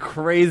would have been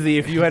crazy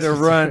if you had to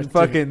run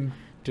fucking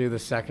do the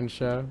second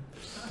show.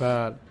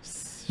 But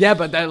yeah,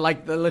 but then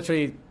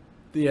literally,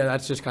 yeah,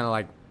 that's just kind of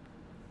like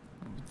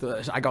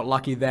I got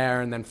lucky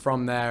there, and then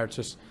from there it's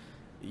just.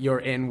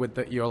 You're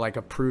like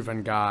a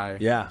proven guy.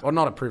 Yeah. Or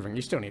not a proven.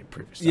 You still need to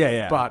prove yourself.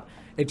 Yeah. But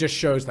it just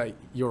shows that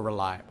you're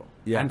reliable.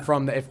 Yeah.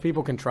 And if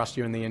people can trust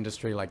you in the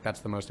industry, like that's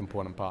the most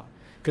important part.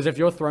 Because if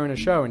you're throwing a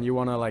show and you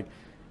want to like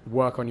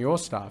work on your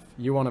stuff,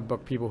 you want to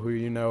book people who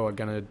you know are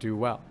gonna do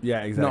well.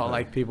 Yeah, exactly. Not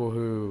like people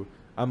who.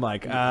 I'm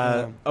like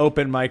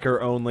open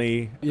micer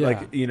only, yeah.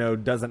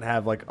 Like doesn't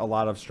have like a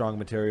lot of strong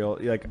material.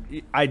 Like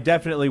I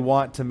definitely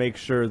want to make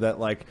sure that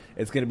like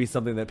it's going to be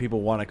something that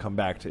people want to come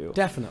back to.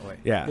 Definitely.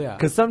 Yeah.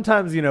 Because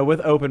sometimes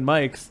with open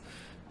mics,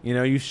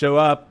 you show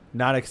up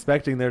not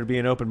expecting there to be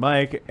an open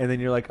mic, and then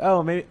you're like,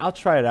 oh, maybe I'll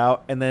try it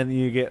out, and then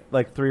you get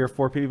like 3 or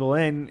 4 people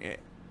in,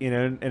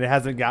 and it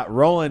hasn't got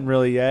rolling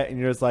really yet, and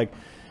you're just like.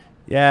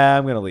 Yeah,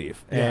 I'm going to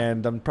leave,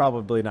 and I'm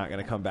probably not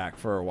going to come back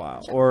for a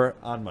while or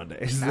on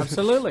Mondays.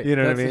 Absolutely. You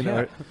know what I mean?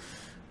 Yeah.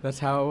 That's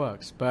how it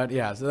works. But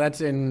yeah, so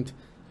that's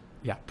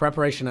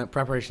preparation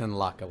and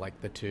luck are like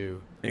the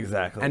two.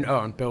 Exactly.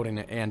 And building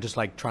it and just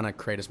like trying to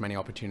create as many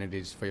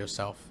opportunities for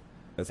yourself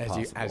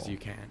as you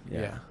can.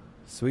 Yeah.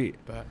 Sweet.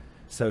 But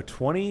so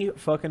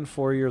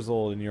 24 years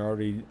old and you're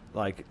already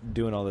like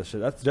doing all this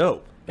shit. That's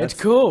dope. It's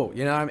cool.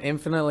 I'm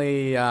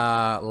infinitely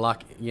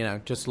lucky,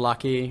 just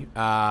lucky.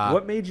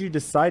 What made you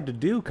decide to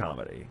do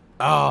comedy?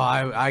 Oh,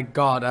 I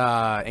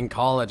got, in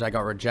college, I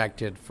got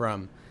rejected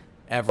from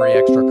every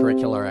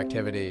extracurricular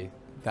activity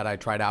that I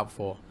tried out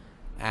for.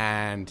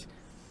 And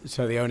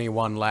so the only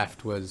one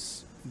left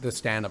was the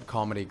stand-up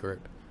comedy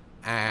group.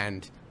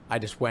 And I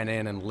just went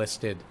in and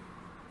listed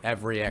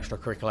every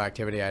extracurricular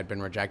activity I had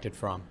been rejected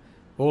from,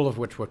 all of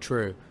which were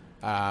true.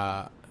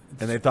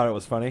 And they thought it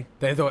was funny?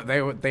 They thought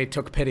they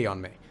took pity on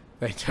me.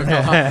 They took a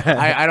laugh.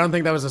 I don't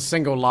think there was a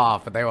single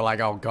laugh, but they were like,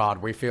 "Oh God,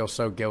 we feel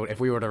so guilty. If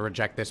we were to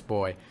reject this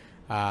boy,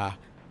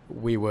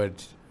 we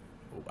would.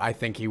 I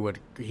think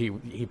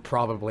he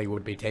probably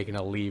would be taking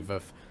a leave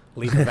of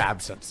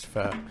absence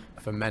for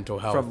mental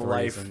health from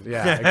reasons." life.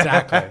 Yeah,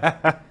 exactly.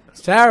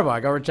 It's terrible. I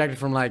got rejected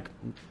from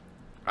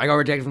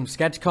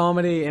sketch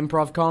comedy,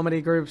 improv comedy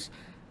groups,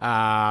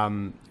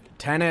 the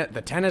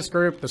tennis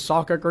group, the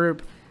soccer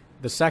group.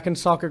 The second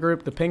soccer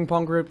group, the ping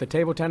pong group, the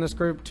table tennis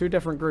group, 2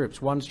 different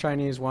groups. One's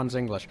Chinese, one's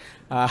English.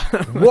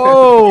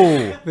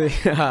 Whoa! The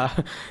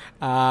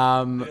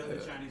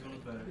Chinese one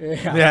was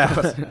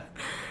better.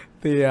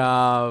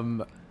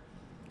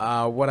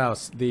 Yeah. What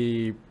else?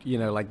 The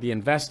the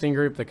investing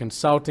group, the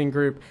consulting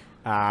group.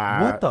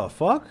 What the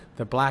fuck?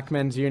 The Black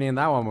Men's Union.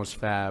 That one was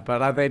fair,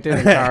 but they did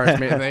encourage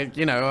me.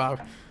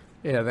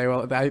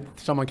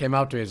 Someone came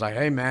up to me. He's like,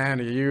 "Hey man,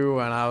 are you?"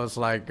 And I was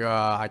like,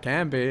 "I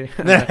can be."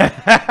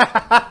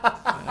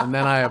 And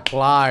then I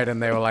applied,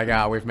 and they were like,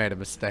 we've made a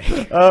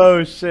mistake.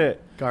 Oh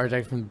shit! Got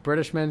rejected from the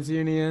British Men's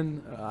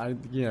Union.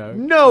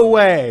 No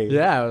way.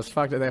 Yeah, it was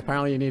fucked.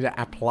 Apparently, you need to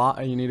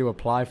apply. You need to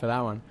apply for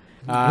that one.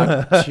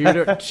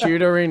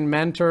 Tutoring,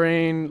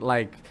 mentoring,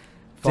 like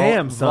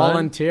Damn, son.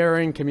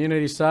 Volunteering,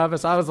 community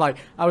service. I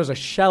was a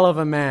shell of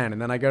a man.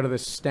 And then I go to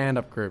this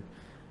stand-up group.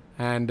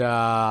 And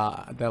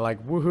they're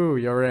like,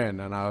 woohoo, you're in.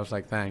 And I was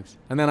like, thanks.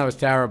 And then I was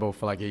terrible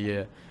for like a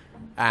year.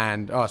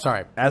 And,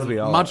 as we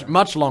all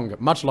much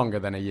longer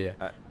than a year.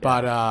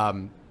 But,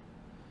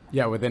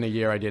 within a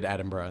year I did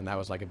Edinburgh. And that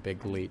was like a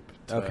big leap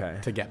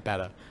to get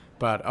better.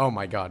 But, oh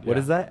my God. What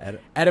is that?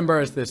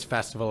 Edinburgh is this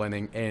festival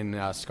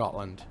in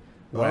Scotland.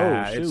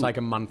 Where it's like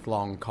a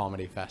month-long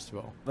comedy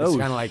festival. It's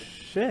kind of like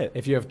shit.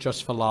 If you have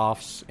Just for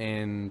Laughs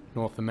in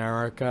North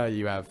America,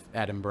 you have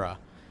Edinburgh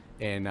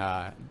in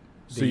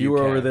So you were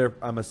over there,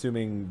 I'm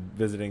assuming,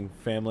 visiting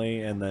family,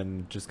 and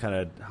then just kind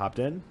of hopped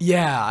in?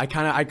 Yeah, I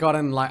got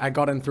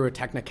in through a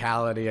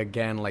technicality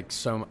again,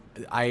 kind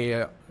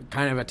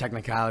of a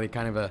technicality,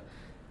 kind of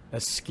a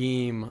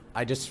scheme.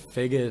 I just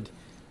figured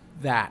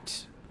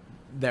that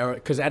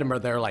because Edinburgh,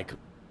 there are like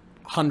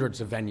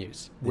hundreds of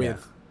venues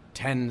with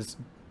tens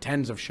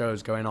of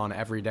shows going on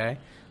every day,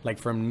 like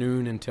from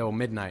noon until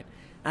midnight.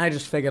 And I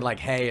just figured like,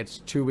 hey, it's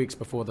 2 weeks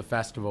before the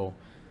festival.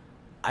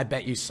 I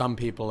bet you some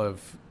people have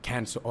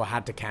canceled or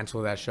had to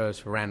cancel their shows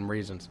for random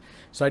reasons.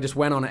 So I just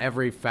went on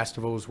every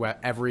venue's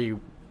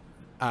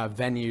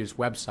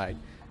website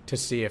to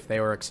see if they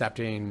were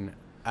accepting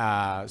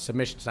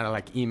submissions. And I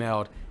like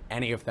emailed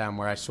any of them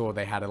where I saw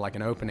they had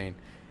an opening.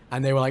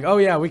 And they were like, oh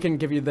yeah, we can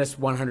give you this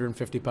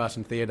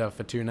 150-person theater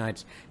for 2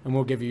 nights. And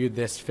we'll give you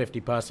this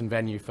 50-person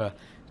venue for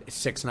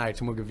 6 nights.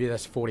 And we'll give you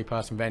this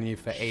 40-person venue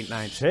for 8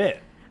 nights.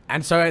 Shit.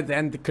 And so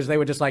then, because they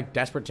were just like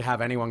desperate to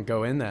have anyone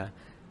go in there.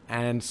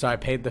 And so I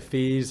paid the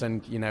fees,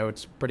 and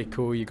it's pretty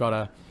cool. You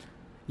gotta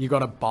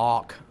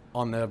bark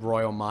on the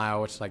Royal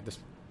Mile. It's like this,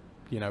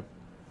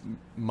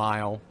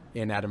 mile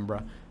in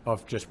Edinburgh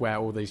of just where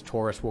all these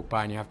tourists walk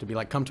by, and you have to be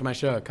like, come to my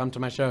show, come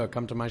to my show,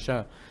 come to my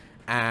show.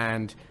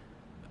 And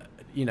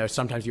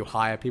sometimes you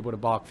hire people to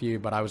bark for you,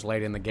 but I was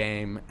late in the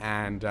game,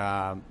 and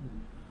so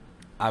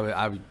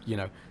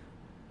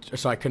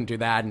I couldn't do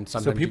that. And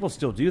sometimes so people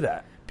still do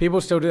that.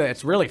 People still do that.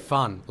 It's really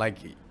fun. Like.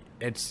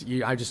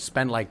 I just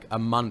spent like a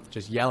month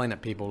just yelling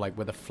at people like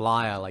with a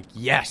flyer like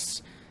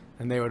yes,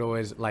 and they would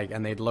always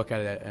and they'd look at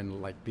it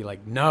and like be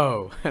like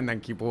no, and then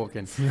keep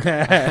walking.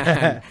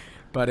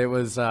 But it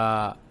was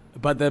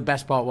but the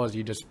best part was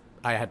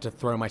I had to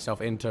throw myself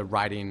into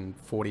writing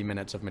 40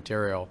 minutes of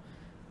material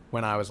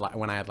when I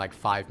had like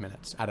 5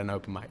 minutes at an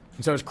open mic,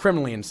 and so it was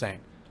criminally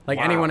insane. Like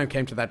anyone who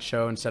came to that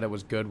show and said it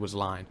was good was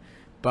lying,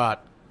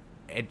 but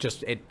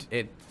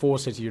it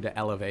forces you to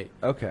elevate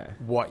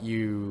what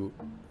you.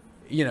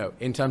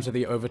 In terms of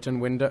the Overton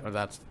window,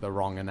 that's the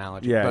wrong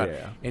analogy. But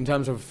in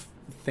terms of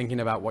thinking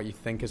about what you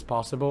think is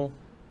possible,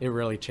 it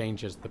really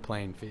changes the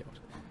playing field.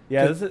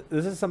 Yeah,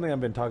 this is something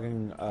I've been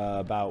talking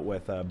about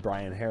with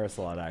Brian Harris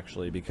a lot,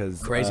 actually,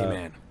 because crazy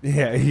man.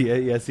 Yeah,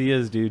 yes, he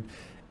is, dude.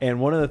 And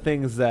one of the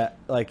things that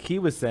like he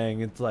was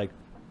saying, it's like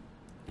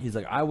he's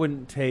like, I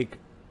wouldn't take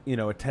a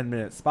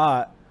 10-minute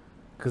spot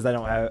because I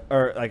don't have,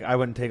 or like I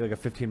wouldn't take like a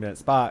 15-minute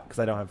spot because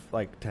I don't have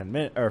like 10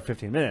 minutes or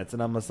 15 minutes,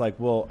 and I'm just like,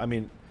 well, I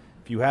mean.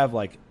 If you have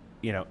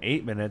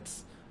 8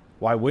 minutes,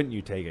 why wouldn't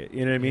you take it?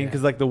 You know what I mean?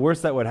 Because like the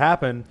worst that would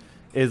happen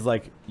is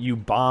like you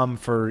bomb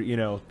for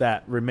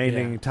that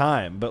remaining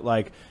time, but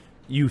like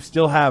you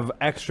still have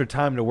extra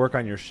time to work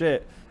on your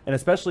shit. And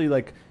especially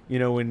like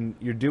when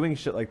you're doing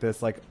shit like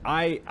this, like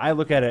I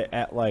look at it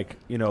at like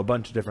a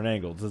bunch of different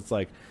angles. It's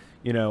like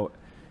am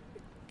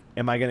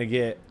I gonna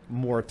get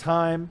more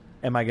time?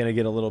 Am I gonna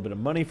get a little bit of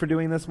money for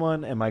doing this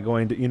one? Am I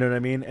going to what I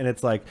mean? And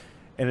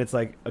it's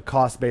like a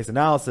cost-based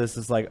analysis.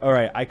 It's like, all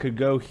right, I could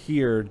go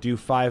here, do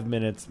 5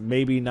 minutes,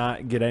 maybe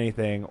not get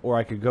anything, or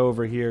I could go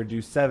over here,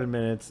 do 7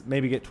 minutes,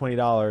 maybe get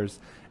 $20,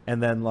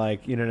 and then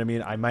like,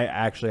 I might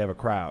actually have a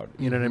crowd.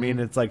 You know what I mean?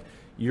 It's like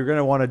you're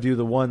gonna want to do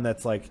the one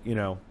that's like,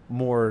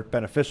 more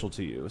beneficial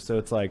to you. So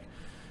it's like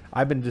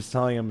I've been just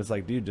telling him, it's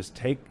like, dude, just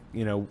take,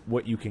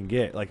 what you can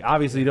get. Like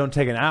obviously you don't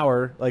take an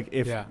hour, like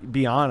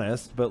be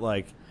honest, but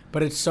like.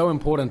 But it's so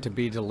important to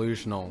be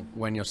delusional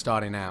when you're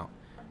starting out.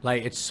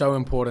 Like, it's so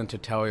important to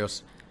tell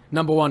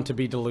number one, to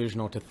be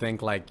delusional, to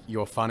think like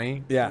you're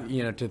funny. Yeah.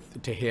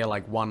 To hear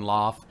like one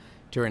laugh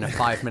during a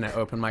 5-minute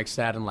open mic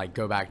set and like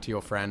go back to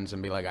your friends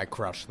and be like, I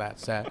crushed that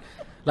set.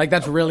 Like,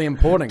 that's really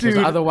important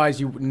because otherwise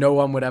no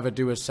one would ever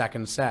do a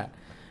second set.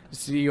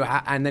 So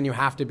and then you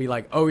have to be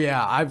like, oh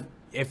yeah,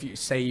 if you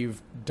say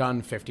you've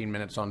done 15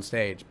 minutes on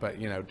stage, but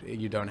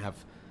you don't have,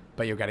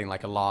 but you're getting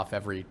like a laugh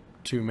every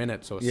 2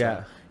 minutes or so.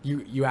 Yeah.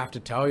 You have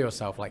to tell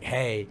yourself like,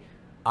 hey,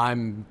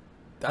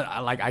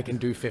 I can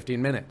do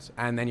 15 minutes,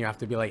 and then you have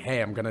to be like,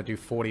 hey, I'm going to do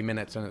 40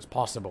 minutes, and it's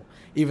possible,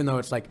 even though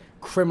it's like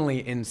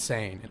criminally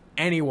insane. And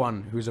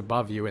anyone who's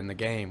above you in the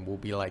game will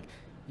be like,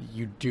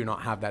 you do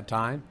not have that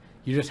time.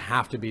 You just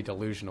have to be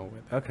delusional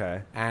with it.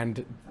 Okay.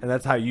 And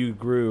that's how you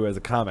grew as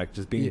a comic,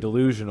 just being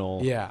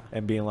delusional. Yeah.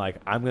 And being like,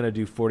 I'm going to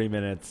do 40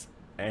 minutes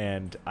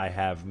and I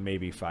have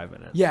maybe 5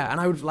 minutes. Yeah. And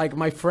I would like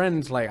my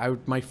friends,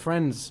 my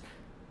friends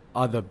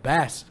are the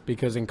best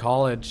because in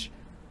college,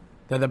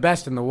 they're the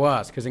best and the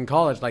worst, because in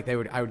college, I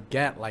would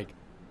get, I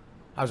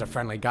was a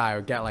friendly guy. I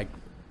would get, I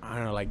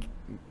don't know,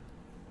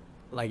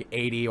 like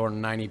 80 or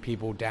 90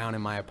 people down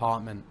in my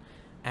apartment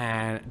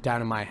and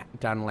down in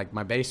like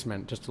my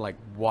basement just to like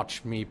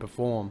watch me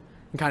perform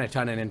and kind of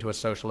turn it into a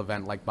social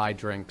event, like buy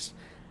drinks.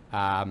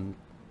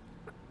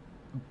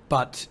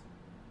 But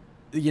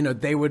you know,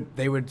 they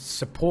would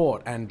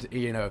support, and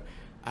you know,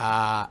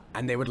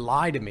 and they would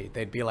lie to me.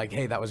 They'd be like,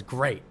 hey, that was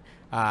great.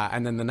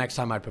 And then the next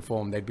time I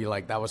perform, they'd be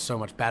like, that was so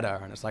much better.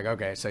 And it's like,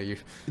 okay, so you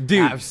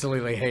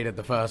absolutely hated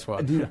the first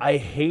one. Dude, I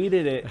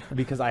hated it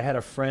because I had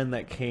a friend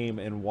that came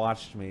and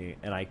watched me,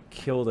 and I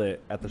killed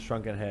it at the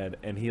Shrunken Head.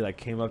 And he like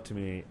came up to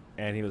me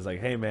and he was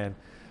like, hey man,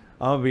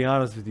 I'm gonna be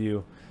honest with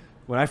you.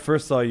 When I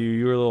first saw you,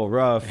 you were a little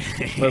rough,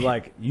 but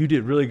like you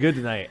did really good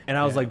tonight. And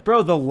I was like,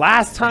 bro, the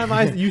last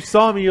time you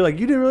saw me, you're like,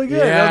 you did really good.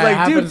 Yeah, and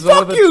I was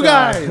like, dude, fuck you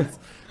guys.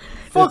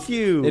 Fuck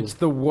you. It's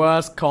the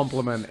worst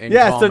compliment in comedy.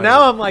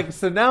 comedy.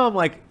 So now I'm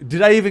like,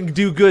 did I even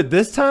do good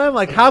this time?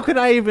 Like, how can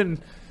I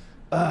even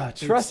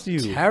trust you?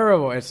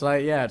 Terrible. It's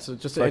like, yeah, it's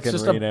just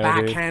Reno, a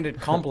backhanded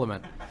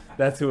compliment.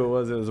 That's who it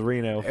was. It was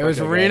Reno. It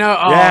was Reno.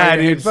 Oh, yeah,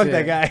 dude. Fuck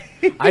that guy.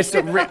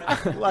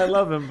 I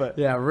love him, but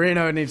yeah,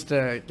 Reno needs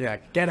to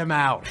get him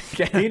out.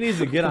 He needs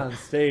to get on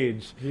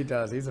stage. He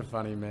does. He's a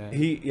funny man.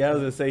 I was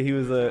gonna say he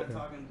was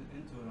a.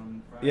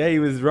 Yeah, he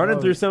was running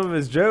through some of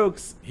his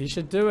jokes. He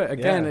should do it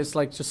again. It's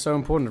like just so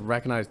important to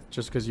recognize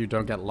just because you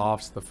don't get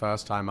laughs the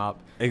first time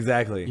up.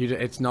 Exactly.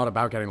 It's not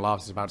about getting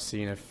laughs. It's about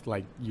seeing if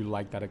like you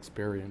like that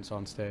experience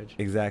on stage.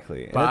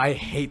 Exactly. But I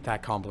hate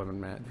that compliment,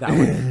 man.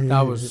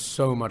 That was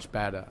so much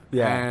better.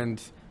 Yeah.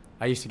 And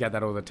I used to get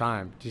that all the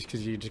time, just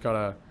because you just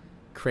gotta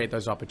create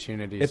those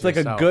opportunities. It's like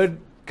a good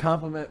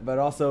compliment, but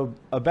also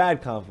a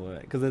bad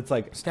compliment, because it's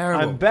like it's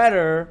terrible. I'm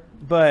better,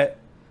 but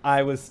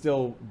I was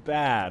still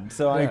bad,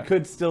 so I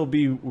could still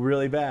be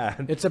really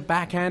bad. It's a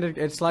backhanded.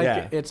 It's like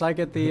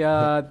at the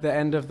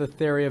end of The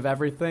Theory of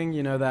Everything.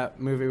 You know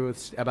that movie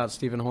about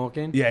Stephen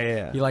Hawking.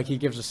 Yeah. He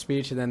gives a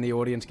speech and then the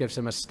audience gives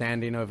him a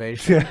standing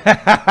ovation.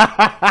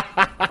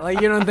 Like,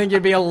 you don't think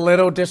you'd be a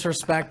little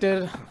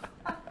disrespected?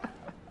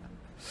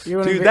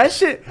 Dude, that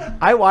shit.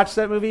 I watched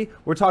that movie.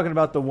 We're talking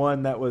about the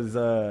one that was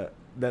that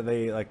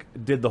they like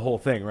did the whole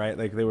thing, right?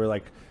 Like they were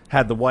like.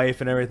 Had the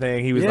wife and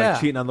everything. He was like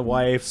cheating on the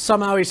wife.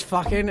 Somehow he's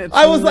fucking.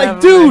 I was like,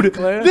 dude,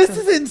 this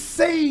is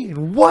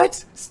insane.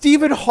 What?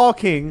 Stephen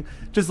Hawking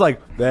just like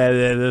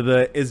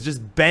is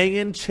just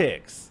banging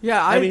chicks.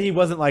 Yeah, I mean, he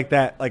wasn't like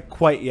that like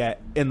quite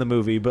yet in the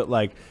movie, but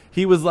like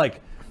he was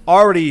like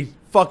already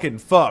fucking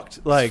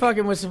fucked. Like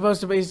fucking was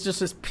supposed to be. He's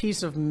just this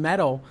piece of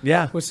metal.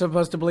 Yeah, we're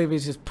supposed to believe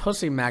he's just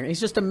pussy magnet. He's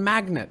just a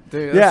magnet,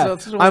 dude. Yeah,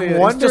 I'm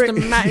wondering.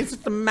 He's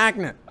just a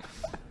magnet.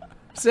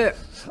 That's it.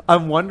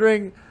 I'm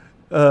wondering.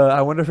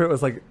 I wonder if it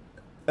was like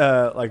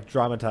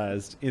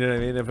dramatized. You know what I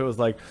mean? If it was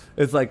like,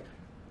 it's like,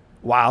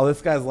 wow,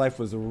 this guy's life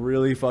was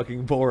really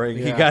fucking boring.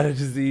 Yeah. He got a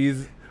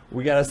disease.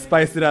 We got to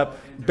spice it up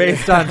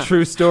based on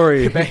true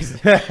story.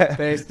 Based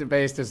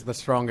is the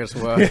strongest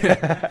word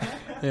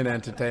in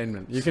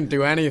entertainment. You can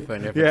do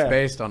anything if it's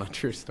based on a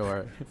true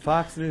story.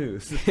 Fox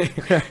News.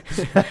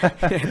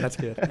 That's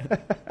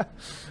good.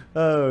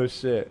 Oh,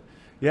 shit.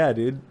 Yeah,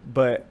 dude.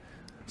 But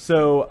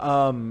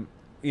so,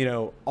 you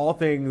know, all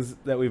things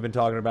that we've been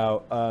talking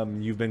about,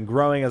 you've been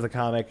growing as a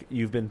comic.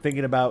 You've been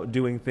thinking about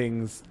doing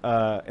things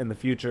in the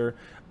future.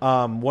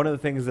 One of the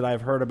things that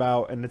I've heard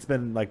about, and it's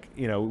been like,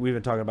 you know, we've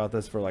been talking about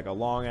this for like a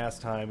long ass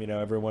time. You know,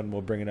 everyone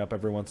will bring it up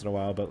every once in a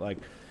while, but like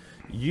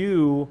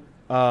you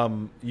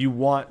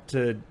want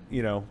to,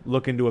 you know,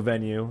 look into a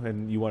venue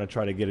and you want to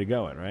try to get it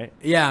going, right?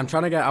 Yeah, I'm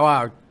trying to get,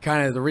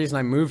 kind of the reason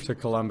I moved to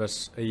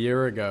Columbus a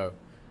year ago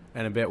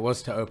and a bit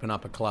was to open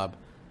up a club.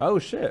 Oh,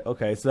 shit.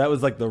 Okay, so that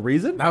was like the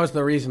reason? That was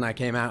the reason I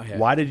came out here.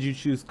 Why did you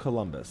choose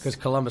Columbus? Because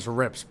Columbus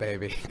rips,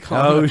 baby.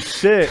 Oh,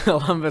 shit.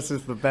 Columbus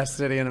is the best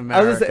city in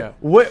America. I was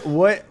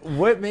gonna say,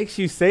 what makes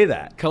you say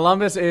that?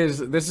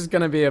 This is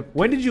going to be a...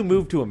 When did you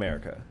move to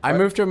America? I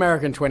moved to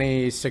America in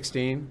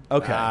 2016.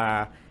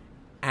 Okay.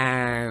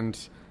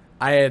 And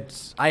I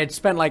had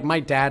spent, like,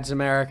 my dad's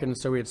American,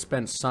 so we had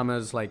spent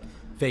summers, like,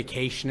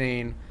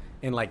 vacationing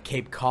in like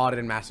Cape Cod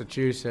in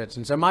Massachusetts,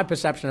 and so my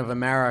perception of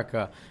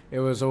America, it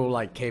was all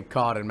like Cape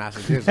Cod in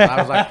Massachusetts.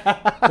 I was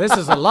like, this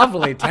is a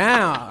lovely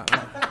town.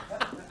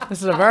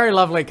 This is a very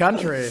lovely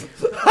country.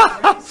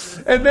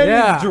 And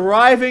then he's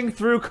driving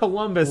through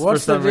Columbus.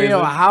 What's for some the deal?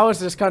 reason. How is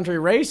this country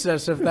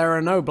racist if there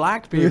are no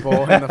black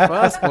people in the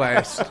first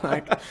place?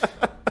 Like,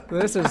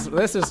 this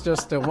is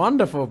just a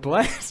wonderful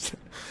place.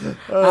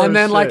 And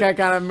then like I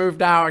kind of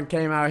moved out and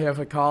came out here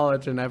for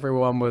college, and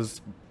everyone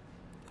was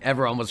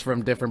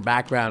from different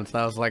backgrounds. So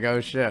I was like,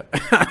 oh shit,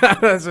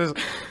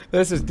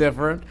 this is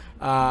different.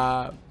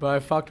 But I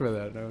fucked with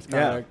it. It was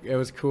kind of it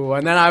was cool.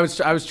 And then I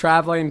was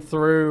traveling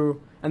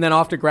through, and then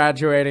after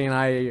graduating,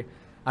 I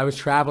was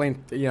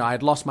traveling. You know, I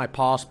had lost my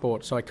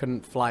passport, so I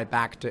couldn't fly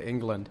back to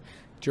England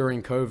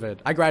during COVID.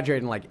 I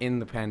graduated in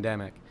the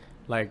pandemic,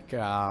 like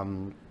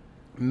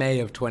May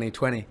of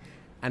 2020.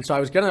 And so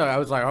I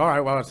was like, all right,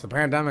 well, it's the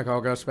pandemic.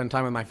 I'll go spend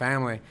time with my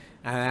family.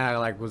 And then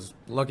I was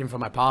looking for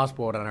my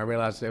passport, and I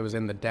realized it was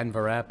in the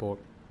Denver airport.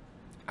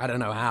 I don't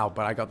know how,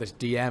 but I got this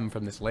DM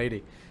from this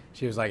lady.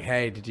 She was like,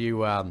 hey, did you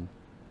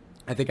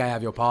I think I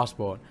have your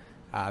passport.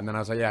 And then I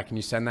was like, yeah, can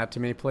you send that to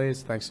me,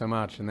 please? Thanks so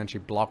much. And then she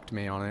blocked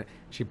me on it.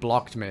 She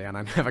blocked me, and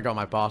I never got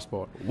my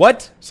passport.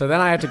 What? So then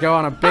I had to go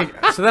on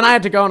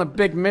a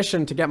big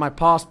mission to get my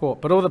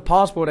passport. But all the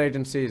passport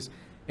agencies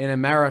in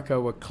America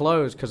were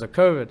closed because of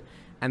COVID,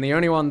 and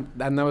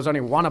there was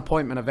only one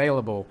appointment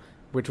available,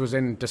 which was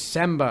in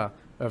December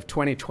of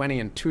 2020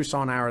 in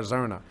Tucson,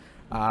 Arizona.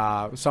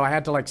 So I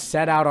had to like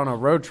set out on a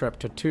road trip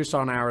to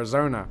Tucson,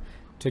 Arizona,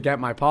 to get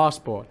my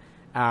passport,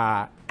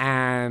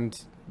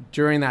 and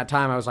during that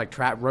time, I was like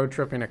road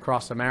tripping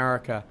across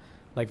America,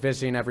 like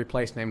visiting every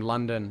place named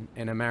London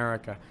in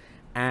America.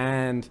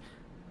 And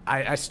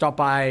I stopped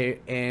by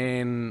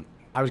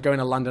I was going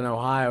to London,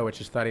 Ohio,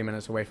 which is 30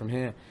 minutes away from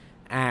here.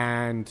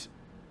 And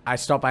I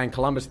stopped by in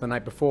Columbus the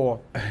night before,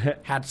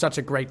 had such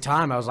a great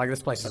time. I was like,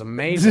 this place is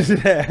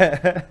amazing.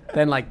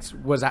 Then like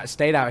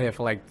stayed out here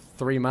for like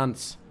 3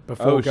 months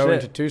before going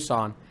to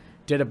Tucson,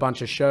 did a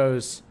bunch of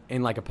shows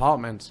in like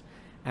apartments.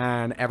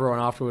 And everyone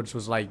afterwards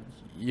was like,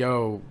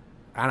 yo,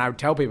 and I would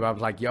tell people, I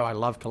was like, yo, I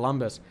love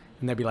Columbus.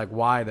 And they'd be like,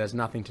 why? There's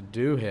nothing to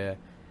do here.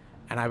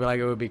 And I'd be like,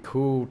 it would be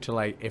cool to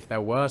like, if there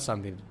were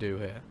something to do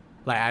here.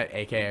 Like,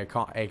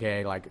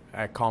 AKA like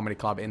a comedy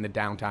club in the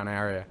downtown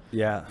area.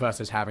 Yeah.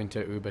 Versus having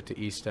to Uber to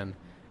Easton,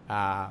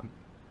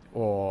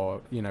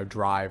 or, you know,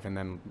 drive. And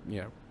then,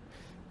 you know,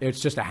 it's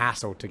just a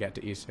hassle to get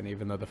to Easton,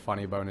 even though the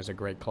Funny Bone is a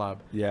great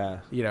club. Yeah.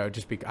 You know,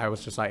 I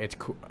was just like, it's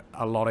cool.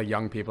 A lot of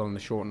young people in the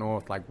short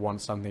north, like,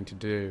 want something to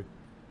do.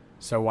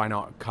 So why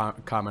not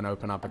come and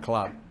open up a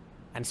club?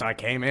 And so I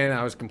came in,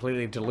 I was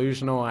completely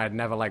delusional. I had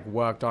never like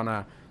worked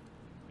at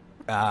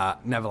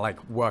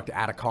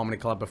a comedy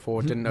club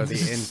before, didn't know the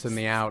ins and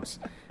the outs,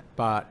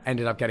 but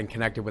ended up getting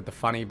connected with the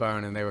Funny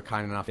Bone, and they were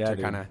kind enough to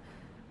kind of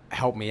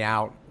help me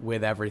out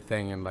with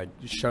everything and like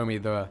show me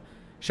the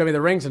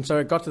rings. And so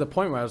it got to the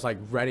point where I was like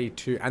ready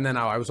to, and then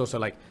I was also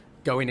like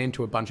going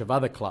into a bunch of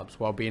other clubs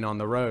while being on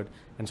the road.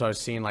 And so I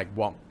was seeing like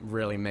what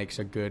really makes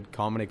a good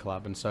comedy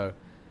club. And so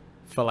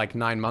for like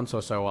 9 months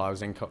or so while I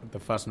was in the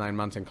first 9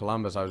 months in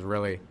Columbus, that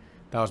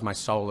was my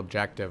sole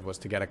objective, was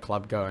to get a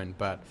club going.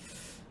 But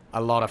a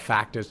lot of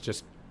factors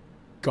just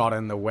got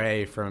in the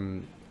way,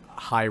 from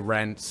high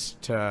rents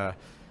to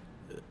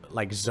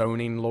like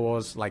zoning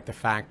laws. Like the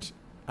fact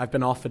I've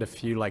been offered a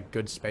few like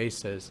good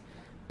spaces,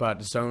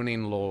 but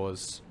zoning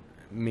laws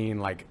mean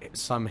like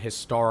some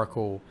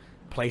historical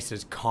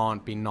places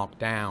can't be knocked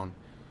down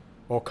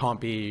or can't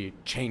be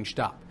changed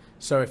up.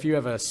 So if you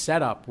have a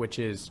setup which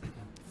is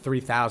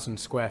 3,000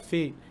 square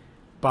feet,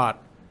 but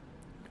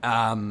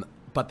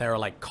there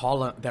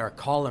are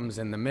columns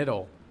in the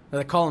middle.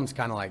 The columns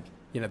kind of like,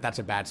 you know, that's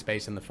a bad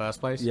space in the first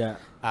place. Yeah.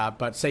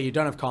 But say you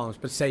don't have columns,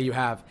 but say you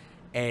have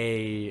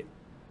a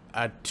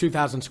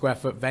 2,000 square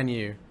foot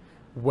venue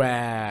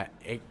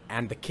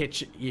and the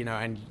kitchen, you know,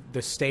 and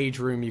the stage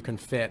room, you can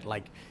fit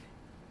like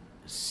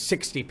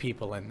 60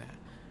 people in there.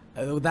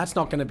 That's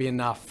not going to be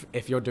enough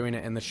if you're doing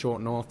it in the short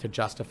north to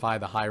justify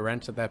the high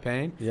rents that they're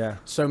paying. Yeah.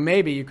 So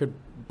maybe you could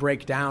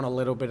break down a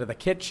little bit of the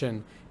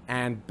kitchen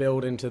and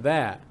build into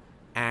there,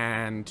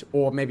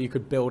 or maybe you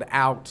could build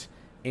out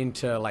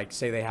into, like,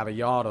 say they have a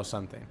yard or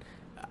something,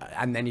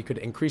 and then you could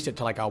increase it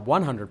to like a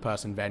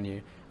 100-person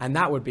venue, and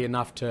that would be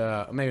enough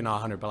to, maybe not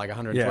 100, but like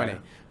 120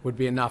 would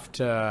be enough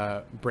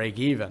to break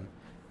even.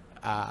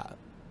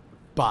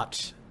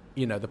 But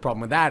you know, the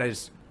problem with that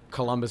is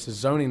Columbus's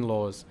zoning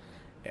laws.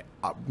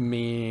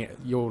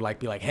 You'll like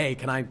be like, hey,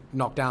 can I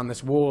knock down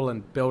this wall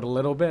and build a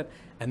little bit?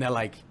 And they're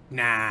like,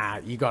 nah,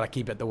 you got to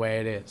keep it the way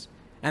it is.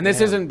 And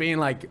this isn't being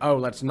like, oh,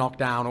 let's knock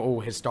down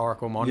all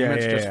historical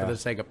monuments just for the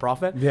sake of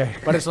profit. Yeah.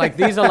 But it's like,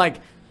 these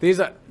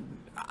are,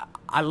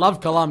 I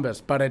love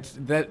Columbus, but it's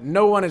that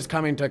no one is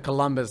coming to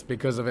Columbus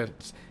because of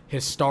its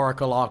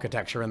historical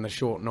architecture in the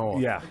short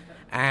north. Yeah.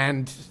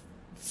 And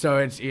so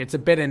it's a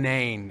bit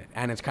inane,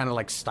 and it's kind of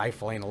like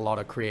stifling a lot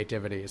of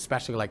creativity,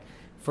 especially like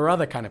for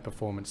other kind of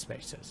performance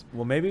spaces.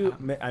 Well, maybe,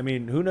 I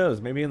mean, who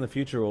knows? Maybe in the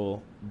future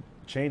we'll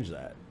change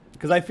that.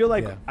 Because I feel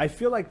like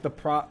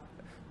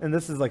and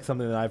this is like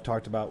something that I've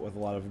talked about with a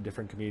lot of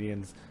different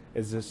comedians,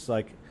 is just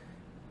like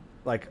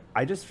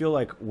I just feel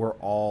like we're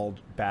all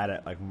bad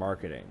at like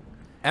marketing.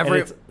 And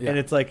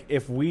it's like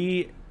if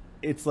we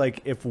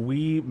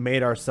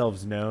made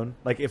ourselves known,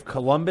 like if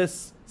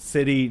Columbus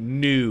City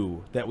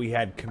knew that we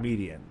had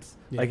comedians,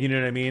 like, you know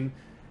what I mean,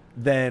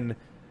 then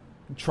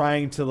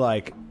trying to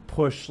like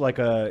push like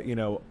a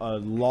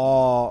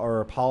law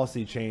or a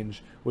policy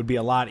change would be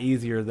a lot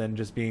easier than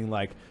just being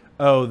like,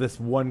 oh, this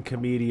one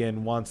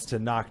comedian wants to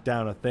knock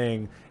down a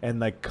thing,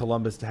 and like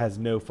Columbus has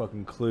no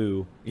fucking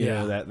clue, you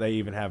know, that they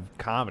even have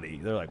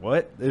comedy. They're like,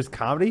 what? There's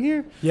comedy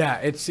here? Yeah,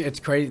 it's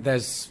crazy.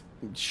 There's,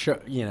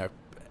 you know,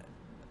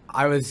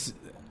 I was,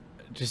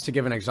 just to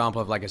give an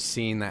example of like a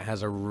scene that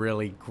has who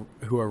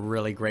are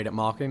really great at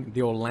marketing.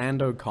 The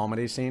Orlando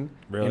comedy scene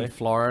in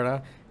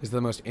Florida is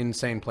the most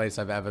insane place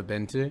I've ever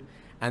been to,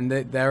 and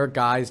there are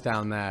guys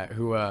down there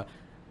who are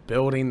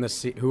building the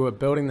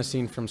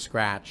scene from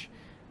scratch.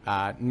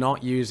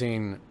 Not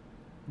using,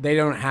 they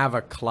don't have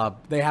a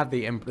club. They have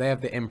the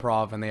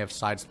improv and they have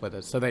side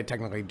splitters. So they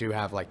technically do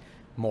have like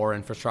more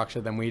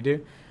infrastructure than we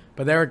do.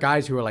 But there are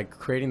guys who are like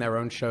creating their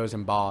own shows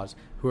in bars,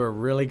 who are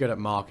really good at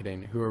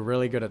marketing, who are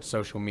really good at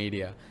social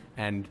media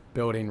and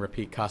building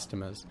repeat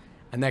customers,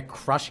 and they're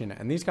crushing it.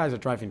 And these guys are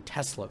driving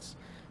Teslas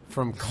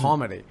from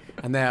comedy,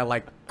 and they're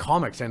like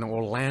comics in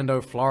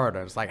Orlando,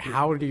 Florida. It's like,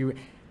 how do you...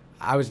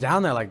 I was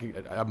down there like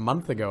a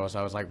month ago, so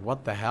I was like,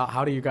 what the hell?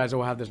 How do you guys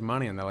all have this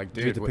money? And they're like,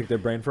 dude, did you have to pick their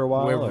brain for a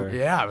while?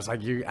 Yeah, I was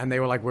like, and they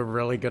were like, we're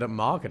really good at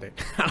marketing.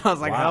 I was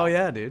like, hell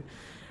yeah, dude.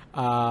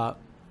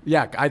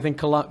 Yeah, I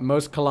think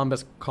most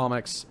Columbus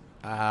comics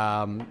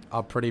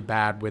are pretty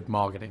bad with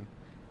marketing,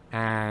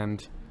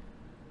 and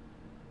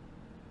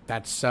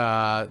that's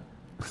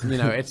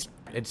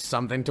it's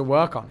something to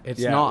work on.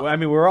 It's not. I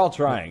mean, we're all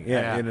trying.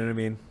 Yeah, you know what I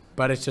mean.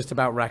 But it's just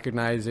about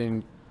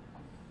recognizing.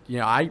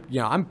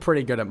 I'm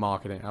pretty good at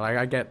marketing. Like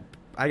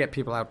I get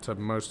people out to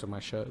most of my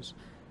shows,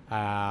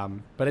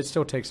 but it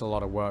still takes a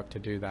lot of work to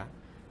do that.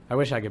 I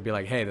wish I could be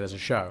like, hey, there's a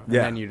show, and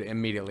then you'd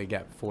immediately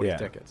get 40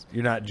 tickets.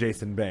 You're not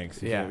Jason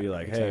Banks. You can't be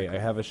like, hey, I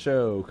have a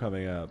show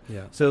coming up.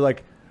 Yeah. So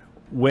like,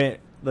 we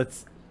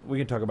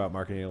can talk about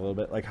marketing a little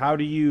bit. Like,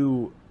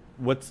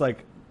 what's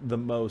like the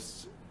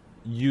most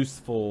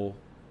useful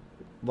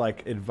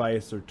like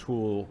advice or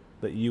tool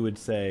that you would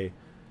say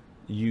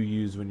you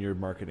use when you're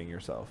marketing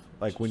yourself,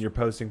 like when you're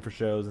posting for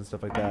shows and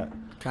stuff like that?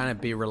 Kind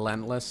of be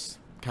relentless,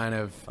 kind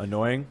of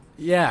annoying.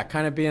 Yeah,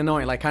 kind of be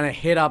annoying. Like kind of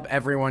hit up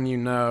everyone you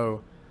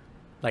know,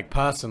 like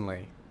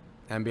personally,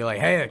 and be like,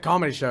 hey, a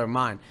comedy show of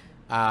mine,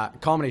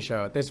 comedy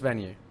show at this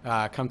venue,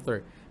 come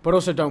through. But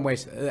also don't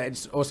waste.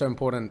 It's also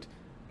important.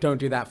 Don't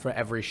do that for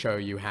every show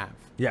you have.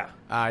 Yeah.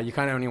 You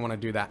kind of only want to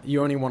do that.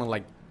 You only want to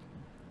like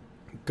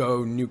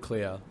go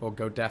nuclear or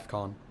go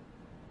DEFCON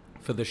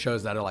for the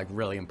shows that are like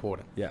really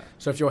important. Yeah.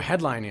 So if you're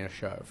headlining a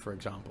show, for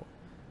example,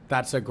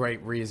 that's a great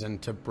reason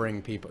to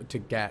bring people, to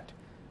get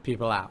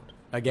people out.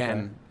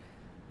 Again,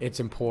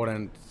 it's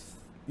important.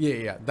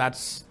 Yeah.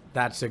 That's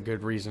a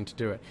good reason to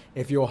do it.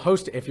 If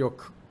you're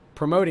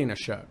promoting a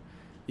show,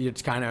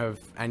 it's kind of,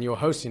 and you're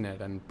hosting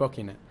it and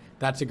booking it,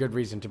 that's a good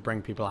reason to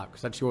bring people out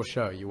because that's your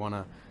show. You want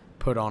to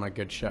put on a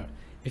good show.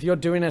 If you're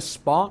doing a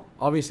spot,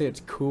 obviously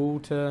it's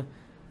cool to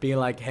be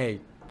like,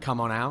 hey,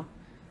 come on out.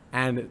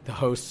 And the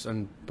hosts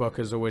and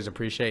bookers always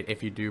appreciate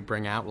if you do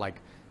bring out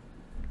like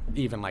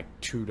even like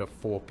 2 to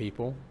 4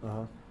 people,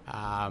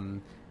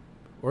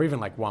 or even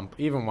like one.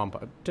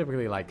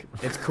 Typically, like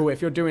it's cool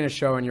if you're doing a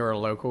show and you're a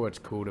local. It's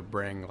cool to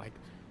bring like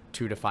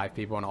 2 to 5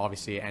 people, and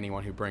obviously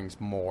anyone who brings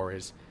more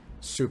is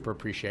super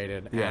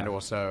appreciated and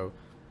also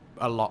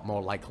a lot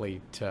more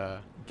likely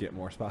to get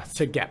more spots.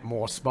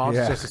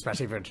 Just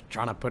especially if you're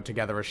trying to put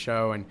together a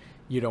show and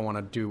you don't want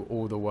to do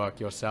all the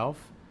work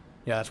yourself.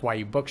 Yeah, that's why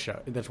you book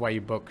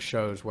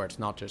shows where it's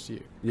not just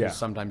you. Because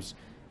sometimes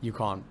you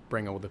can't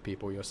bring all the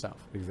people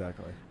yourself.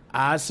 Exactly.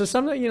 So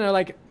something,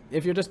 like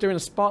if you're just doing a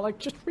spot, like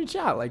just reach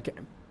out. Like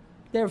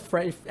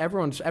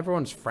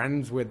everyone's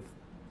friends with,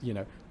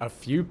 a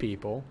few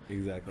people.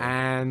 Exactly.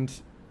 And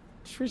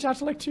just reach out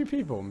to like 2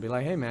 people and be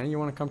like, hey man, you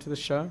want to come to the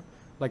show?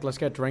 Like let's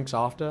get drinks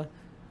after.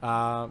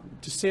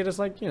 Just see it as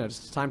like,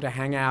 just time to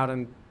hang out,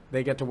 and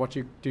they get to watch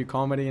you do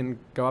comedy and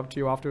go up to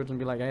you afterwards and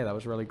be like, hey, that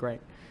was really great.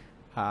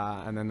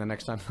 And then the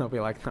next time they'll be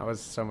like, that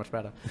was so much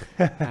better.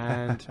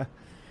 And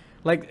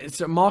like, it's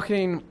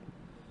marketing,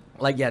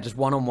 like, just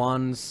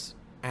one-on-ones,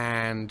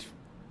 and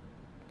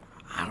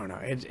I don't know,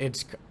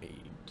 it's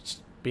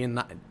just being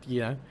that,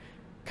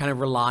 kind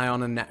of rely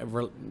on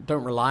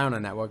don't rely on a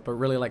network, but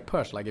really like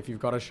push. Like if you've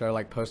got a show,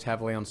 like post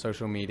heavily on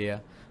social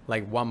media,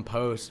 like one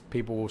post,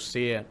 people will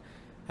see it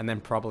and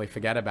then probably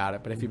forget about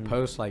it. But if you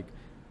post like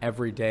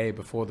every day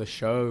before the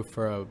show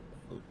for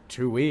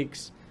 2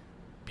 weeks,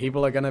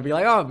 people are going to be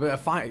like, oh,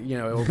 fine.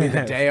 It will be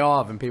the day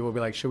of, and people will be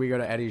like, should we go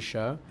to Eddie's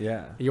show?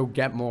 Yeah. You'll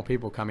get more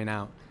people coming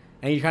out.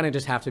 And you kind of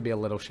just have to be a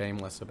little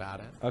shameless about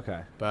it.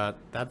 Okay. But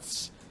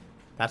that's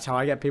how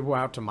I get people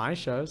out to my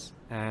shows.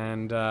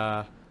 And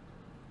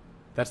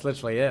that's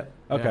literally it.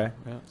 Okay.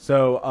 Yeah.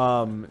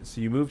 So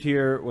you moved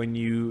here when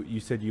you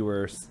said you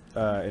were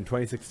in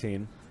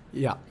 2016.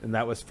 Yeah. And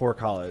that was for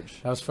college.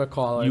 That was for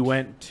college. You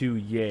went to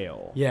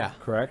Yale. Yeah.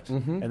 Correct?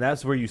 Mm-hmm. And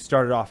that's where you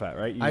started off at,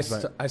 right?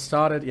 I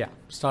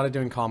started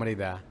doing comedy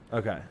there.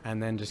 Okay.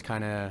 And then just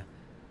kind of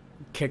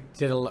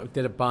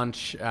did a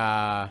bunch,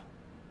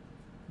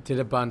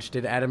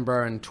 did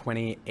Edinburgh in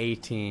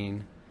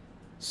 2018.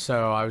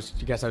 So I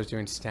guess I was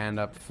doing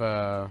stand-up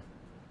for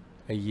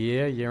a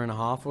year and a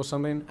half or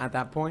something at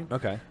that point.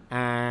 Okay.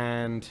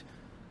 And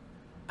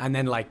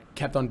then like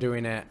kept on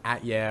doing it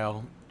at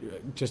Yale.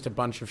 Just a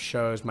bunch of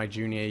shows my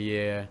junior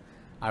year.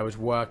 I was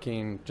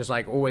working, just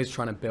like always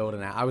trying to build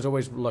an hour. I was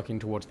always looking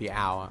towards the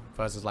hour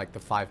versus like the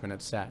 5-minute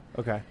set.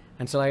 Okay.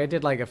 And so like I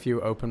did like a few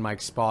open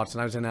mic spots,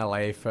 and I was in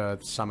LA for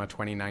summer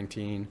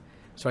 2019.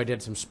 So I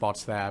did some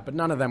spots there, but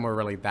none of them were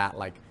really that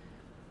like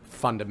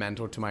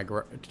fundamental to my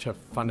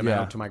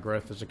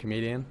growth as a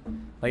comedian.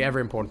 Like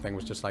every important thing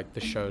was just like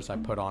the shows I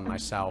put on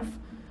myself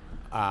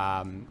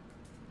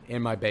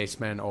in my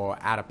basement or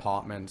at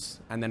apartments.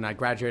 And then I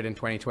graduated in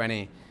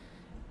 2020.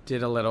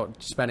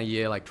 Spent a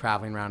year like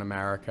traveling around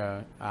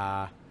America,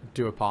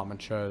 do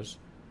apartment shows,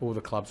 all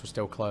the clubs were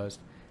still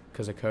closed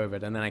because of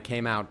COVID. And then I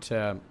came out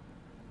to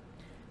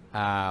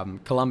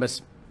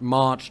Columbus,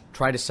 March,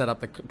 tried to set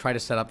up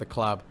the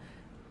club,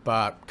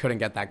 but couldn't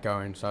get that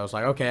going. So I was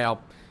like, okay,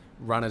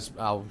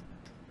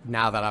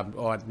 now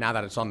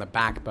that it's on the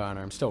back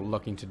burner, I'm still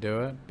looking to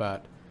do it,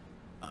 but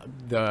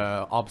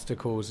the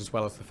obstacles, as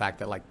well as the fact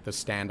that like the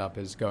stand-up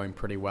is going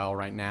pretty well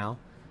right now,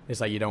 is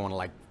like you don't want to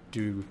like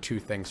do two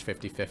things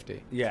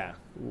 50-50. Yeah.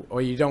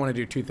 Or you don't want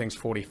to do two things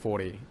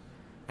 40-40,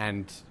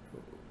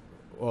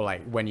 or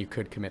like when you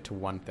could commit to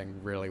one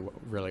thing really,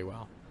 really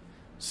well.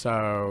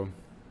 So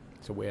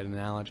it's a weird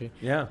analogy.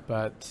 Yeah.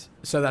 But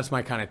so that's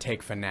my kind of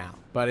take for now.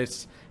 But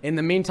it's in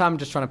the meantime, I'm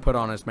just trying to put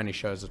on as many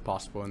shows as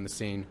possible in the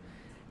scene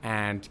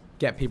and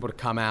get people to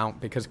come out,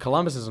 because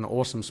Columbus is an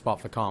awesome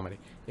spot for comedy.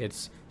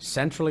 It's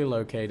centrally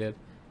located.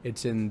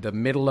 It's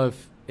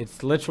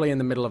literally in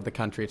the middle of the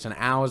country. It's an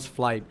hour's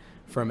flight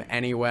from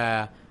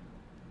anywhere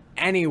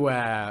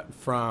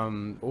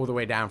from all the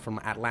way down from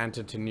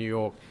Atlanta to New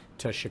York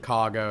to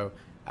Chicago.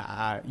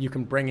 You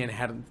can bring in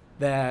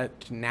there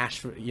to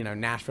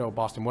Nashville,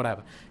 Boston,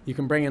 whatever. You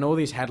can bring in all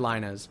these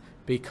headliners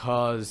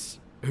because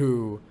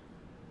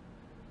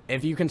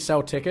if you can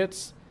sell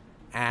tickets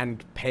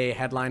and pay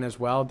headliners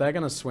well, they're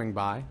going to swing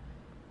by.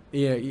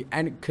 Yeah,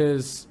 and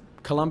because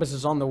Columbus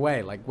is on the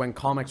way. Like when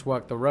comics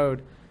work the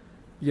road,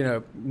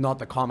 not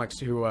the comics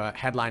who are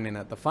headlining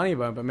at the Funny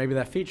Bone, but maybe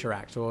their feature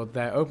act or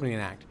their opening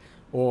act,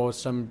 or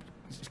some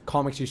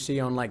comics you see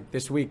on like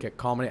this week at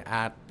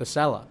the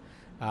Cellar,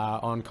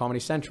 on Comedy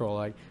Central,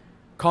 like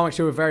comics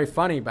who are very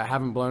funny but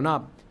haven't blown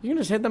up. You can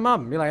just hit them up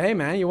and be like, "Hey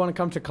man, you want to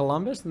come to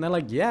Columbus?" And they're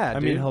like, "Yeah." I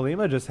mean,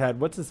 Halima just had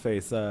what's his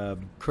face,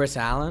 Chris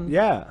Allen.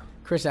 Yeah.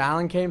 Chris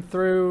Allen came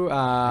through.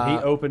 He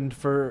opened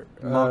for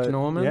Mark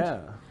Normand. Yeah.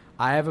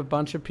 I have a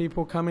bunch of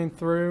people coming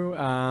through,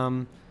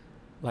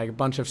 like a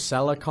bunch of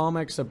Cellar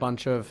comics, a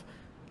bunch of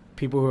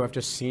people who I've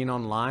just seen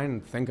online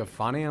and think are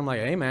funny. I'm like,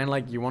 hey man,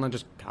 like you want to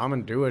just come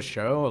and do a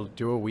show or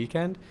do a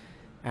weekend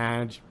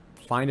and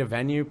find a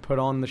venue, put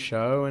on the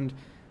show, and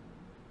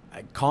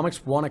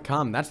comics want to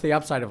come. That's the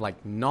upside of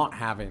like not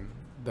having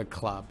the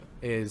club,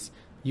 is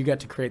you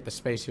get to create the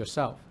space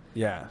yourself.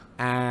 Yeah.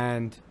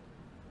 And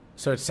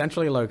so it's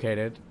centrally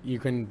located. You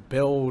can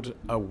build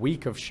a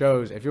week of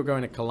shows. If you're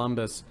going to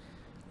Columbus,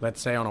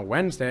 let's say on a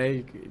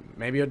Wednesday,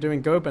 maybe you're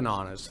doing Go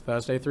Bananas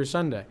Thursday through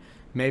Sunday.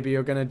 Maybe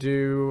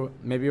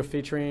you're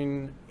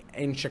featuring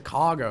in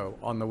Chicago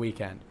on the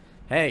weekend.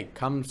 Hey,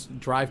 come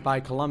drive by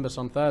Columbus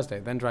on Thursday,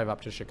 then drive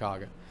up to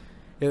Chicago.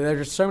 There are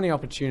just so many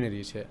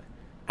opportunities here.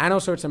 And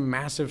also it's a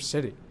massive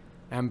city,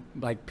 and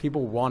like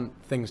people want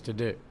things to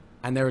do,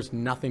 and there is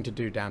nothing to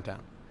do downtown.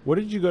 What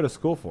did you go to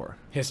school for?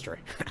 History.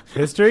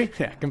 History?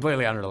 Yeah,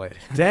 completely unrelated.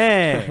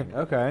 Dang.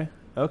 Okay.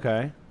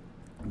 I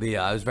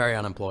was very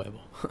unemployable.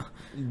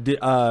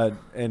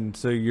 And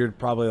so you're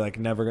probably like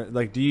never gonna,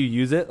 like, do you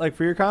use it like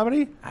for your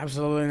comedy?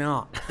 Absolutely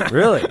not.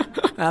 Really?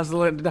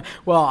 Absolutely not.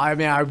 Well, I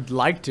mean, I would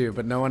like to,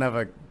 but no one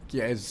ever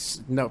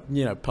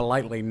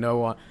politely,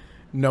 no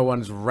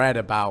one's read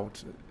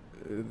about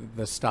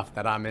the stuff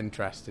that I'm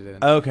interested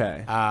in.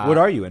 Okay. What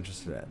are you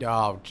interested in?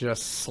 Oh,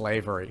 just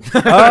slavery.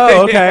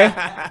 Oh, okay.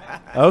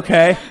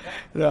 Okay.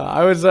 No,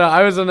 I was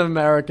an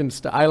American.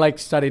 I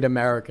studied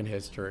American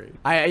history.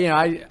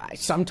 I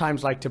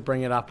sometimes like to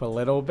bring it up a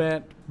little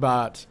bit,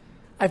 but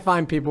I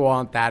find people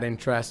aren't that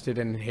interested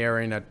in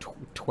hearing a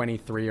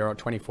 23 or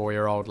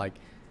 24-year-old like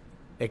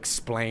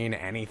explain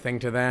anything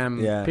to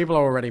them. Yeah. People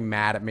are already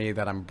mad at me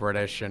that I'm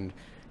British and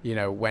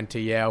went to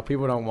Yale.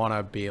 People don't want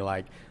to be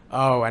like,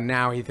 oh, and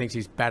now he thinks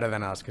he's better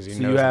than us because he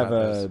knows about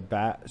this.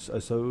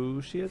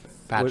 So you have associates?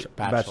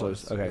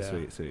 Bachelor's. Okay,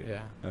 Yeah. sweet.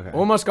 Yeah. Okay.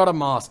 Almost got a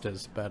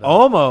master's, but...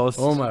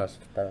 Almost?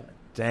 But,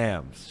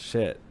 damn,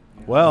 shit.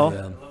 Well...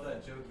 I love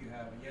that joke you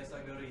have. Yes, I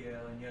go to Yale,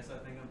 and yes, I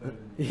think I'm better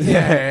than you.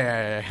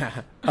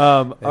 Yeah.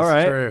 All right.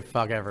 It's true.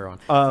 Fuck everyone.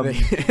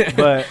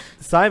 But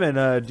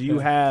Simon, do you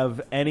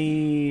have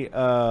any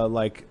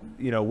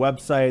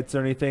websites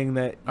or anything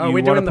that you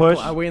want to push?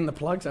 Are we in the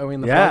plugs? Are we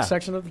in the plug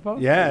section of the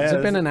pod? Yeah. Has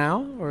it been an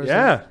hour? Or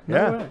yeah.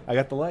 No way. I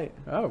got the light.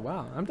 Oh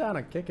wow, I'm down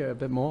to kick it a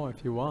bit more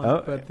if you want.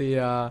 Oh. But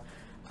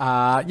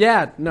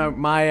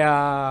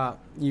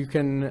you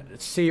can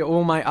see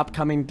all my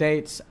upcoming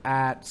dates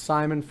at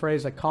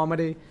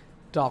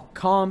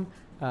simonfrasercomedy.com.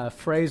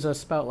 Fraser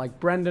spelt like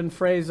Brendan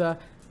Fraser,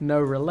 no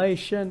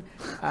relation.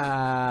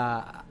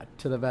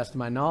 To the best of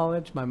my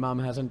knowledge, my mom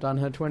hasn't done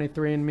her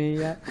 23andMe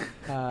yet.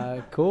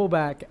 Cool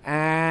back.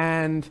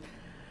 And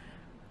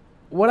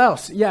what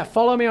else? Yeah,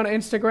 follow me on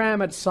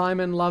Instagram at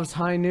Simon Loves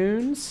High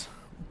Noons.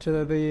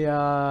 To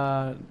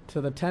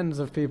the tens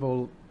of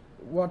people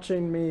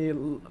watching me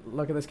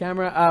look at this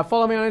camera,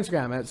 follow me on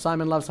Instagram at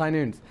Simon Loves High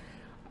Noons.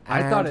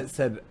 I thought it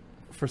said,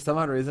 for some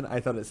odd reason,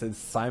 I thought it said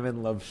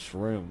Simon Loves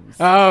Shrooms.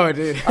 Oh,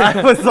 dude.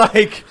 I was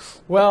like...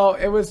 Well,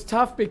 it was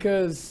tough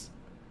because...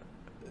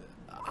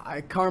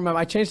 I can't remember.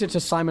 I changed it to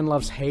Simon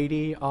Loves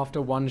Haiti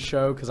after one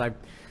show because I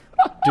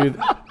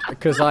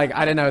because like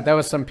I don't know, there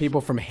was some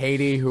people from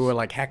Haiti who were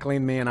like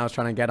heckling me, and I was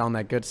trying to get on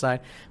that good side.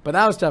 But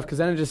that was tough because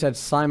then it just said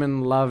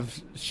Simon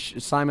loves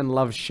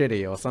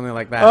shitty or something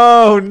like that.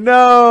 Oh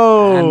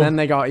no! And then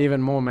they got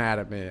even more mad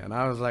at me, and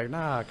I was like,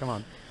 nah, come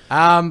on.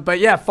 But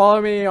yeah,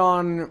 follow me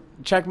on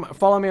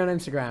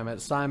Instagram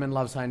at Simon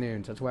Loves High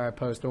Noons. That's where I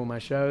post all my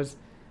shows.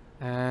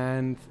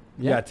 And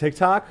yeah,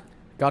 TikTok.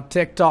 Got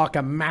TikTok.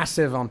 I'm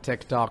massive on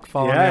TikTok.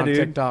 Follow me on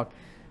TikTok.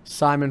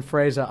 Simon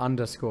Fraser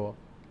 _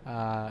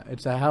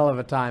 it's a hell of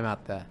a time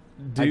out there.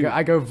 Dude,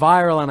 I go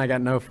viral and I get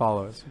no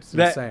followers. It's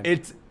insane.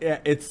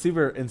 It's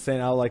super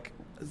insane. I'll like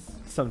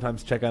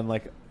sometimes check on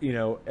like, you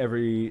know,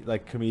 every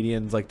like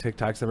comedians like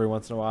TikToks every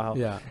once in a while.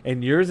 Yeah.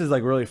 And yours is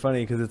like really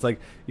funny because it's like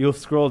you'll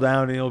scroll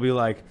down and you'll be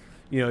like,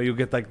 you know, you'll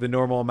get like the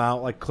normal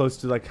amount, like close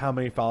to like how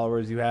many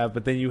followers you have,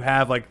 but then you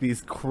have like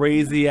these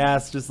crazy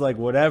ass, just like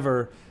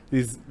whatever,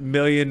 these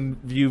million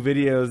view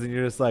videos, and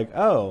you're just like,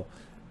 oh,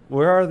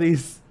 where are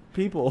these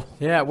people?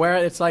 Yeah, where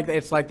it's like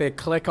they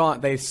click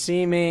on, they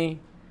see me,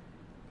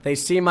 they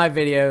see my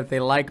video, they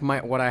like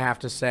what I have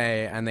to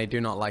say, and they do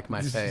not like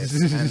my face,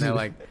 and they're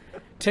like,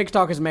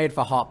 TikTok is made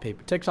for hot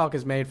people. TikTok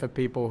is made for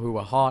people who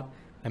are hot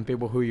and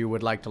people who you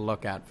would like to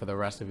look at for the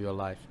rest of your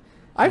life.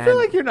 I feel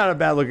like you're not a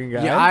bad looking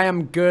guy. Yeah, I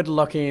am good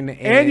looking.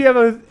 And you have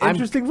an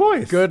interesting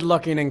voice. Good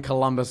looking in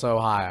Columbus,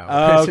 Ohio.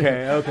 Oh,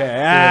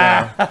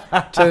 okay.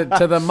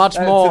 To the much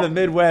more to the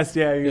Midwest,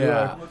 yeah.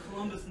 Yeah. Well,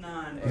 Columbus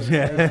 9.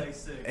 Yeah. LA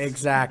 6.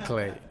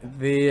 Exactly.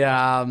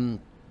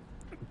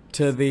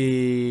 To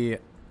the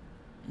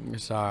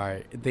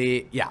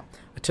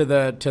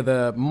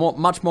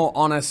much more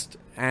honest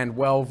and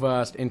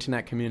well-versed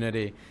internet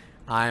community,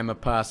 I am a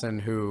person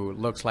who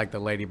looks like the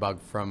ladybug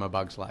from A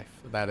Bug's Life.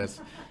 That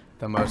is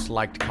the most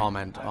liked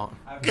comment on.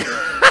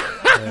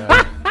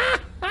 Yeah.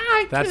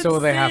 That's all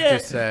they have to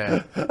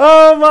say.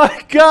 Oh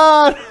my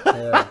god!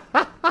 Yeah.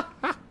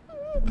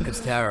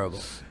 It's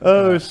terrible.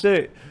 Oh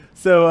shit!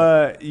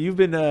 So you've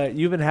been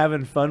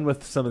having fun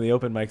with some of the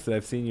open mics that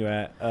I've seen you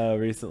at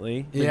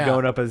recently. Been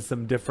going up as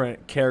some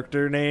different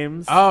character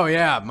names. Oh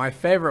yeah, my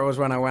favorite was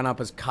when I went up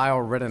as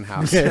Kyle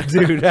Rittenhouse. Yeah,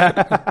 dude.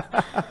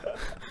 That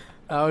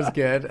was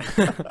good.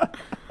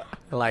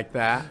 I like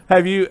that.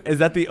 Is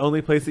that the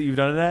only place that you've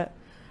done it at?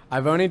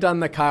 I've only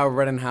done the Kyle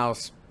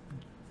Rittenhouse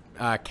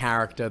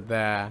character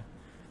there.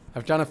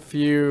 I've done a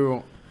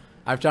few.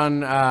 I've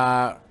done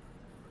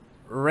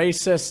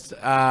racist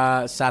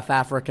South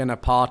African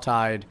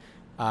apartheid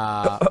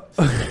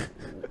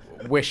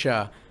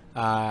wisher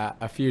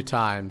a few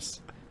times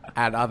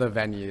at other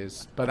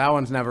venues, but that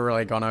one's never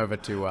really gone over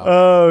too well.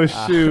 Oh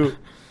shoot.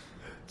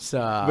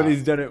 But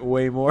he's done it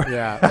way more.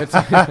 Yeah, it's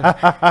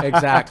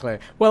exactly.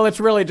 Well, it's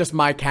really just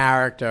my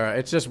character.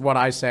 It's just what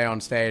I say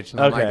on stage, and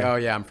I'm like, oh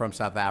yeah, I'm from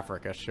South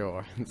Africa,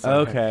 sure.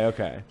 So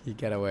okay. You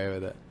get away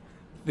with it.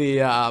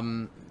 The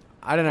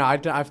I don't know. I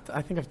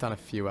think I've done a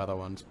few other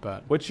ones,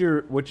 but what's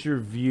your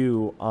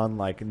view on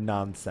like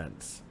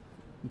nonsense,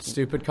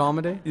 stupid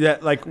comedy? Yeah,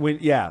 like when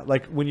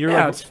you're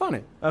like, it's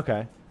funny.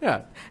 Okay.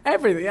 Yeah,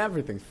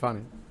 everything's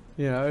funny.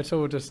 You know, it's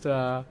all just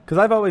because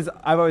I've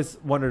always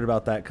wondered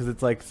about that, because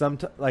it's like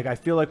like I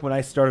feel like when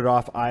I started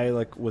off, I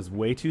like was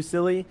way too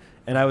silly,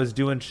 and I was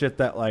doing shit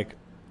that like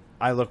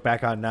I look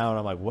back on now and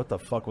I'm like, what the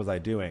fuck was I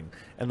doing?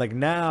 And like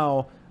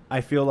now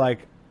I feel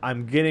like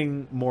I'm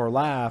getting more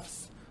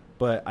laughs,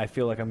 but I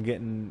feel like I'm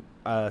getting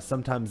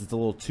sometimes it's a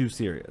little too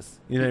serious.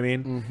 You know what I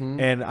mean? Mm-hmm.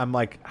 And I'm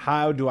like,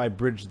 how do I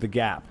bridge the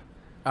gap?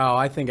 Oh,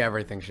 I think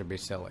everything should be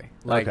silly.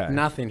 Like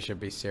nothing should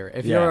be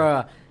serious.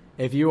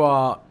 If you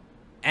are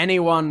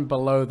anyone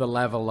below the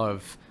level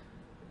of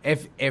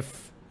if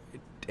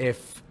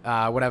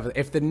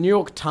the New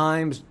York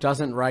Times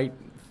doesn't write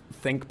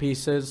think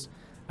pieces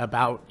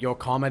about your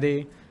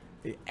comedy,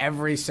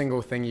 every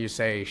single thing you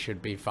say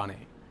should be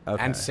funny.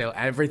 And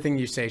everything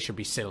you say should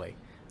be silly.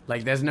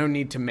 Like there's no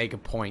need to make a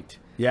point.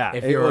 Yeah.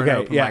 If you're an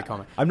open mic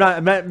comic. I'm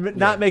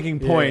not making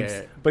points,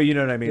 but you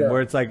know what I mean,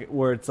 where it's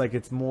like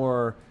it's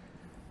more,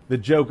 the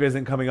joke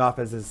isn't coming off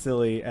as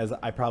silly as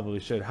I probably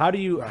should. How do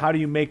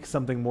you make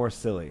something more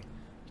silly?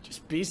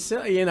 Just be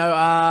silly, you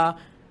know.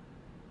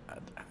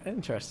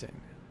 Interesting.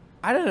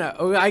 I don't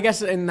know. I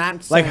guess in that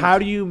sense, like, how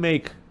do you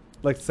make,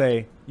 let's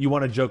say you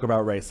want to joke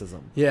about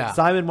racism. Yeah.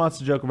 Simon wants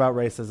to joke about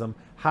racism.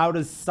 How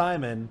does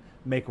Simon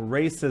make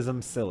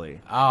racism silly?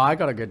 Oh, I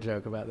got a good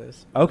joke about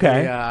this.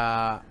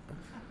 Okay.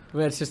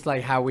 It's just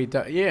like how we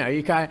do. You know,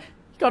 you got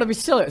to be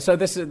silly. So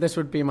this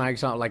would be my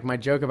example. Like my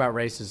joke about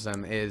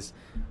racism is,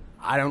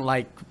 I don't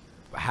like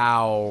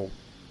how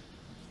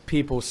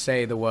people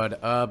say the word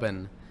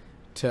urban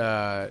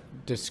to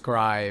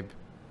describe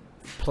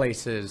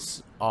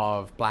places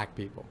of black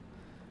people,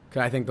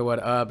 because I think the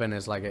word urban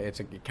is like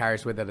it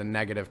carries with it a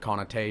negative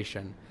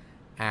connotation,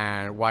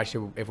 and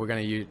if we're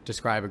going to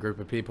describe a group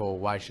of people,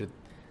 why should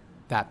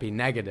that be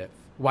negative?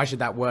 Why should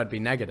that word be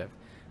negative?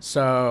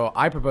 So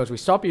I propose we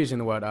stop using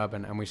the word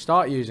urban and we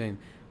start using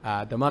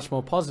the much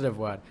more positive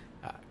word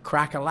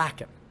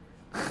crack-a-lackin'.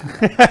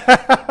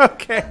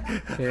 Okay.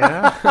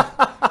 Yeah.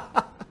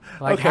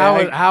 Like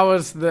how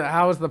was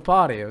the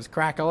party? It was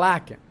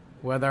crack-a-lackin'.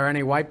 Were there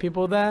any white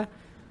people there?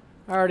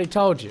 I already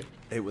told you.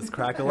 It was It was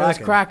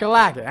crack-a-lackin'.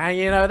 crack-a-lackin'. And,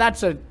 you know,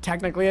 that's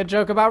technically a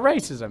joke about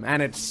racism.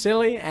 And it's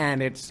silly,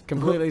 and it's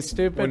completely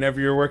stupid. Whenever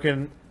you're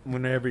working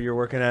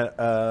at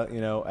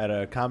at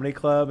a comedy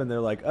club and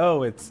they're like,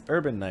 oh, it's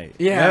urban night.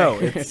 Yeah, No,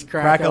 it's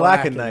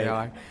crack-a-lackin' night. You're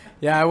like,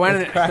 yeah, I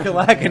went. It's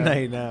crack-a-lackin'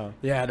 night now.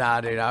 Yeah,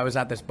 nah, dude. I was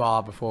at this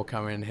bar before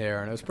coming in here,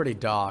 and it was pretty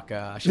dark.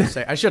 I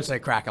should say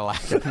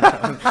crack-a-lackin'.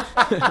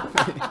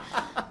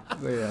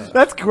 Yeah.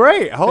 That's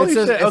great. Holy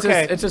shit.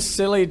 Okay. It's a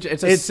silly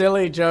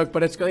joke,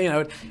 but it's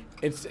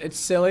it's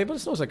silly, but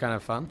it's also kind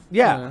of fun.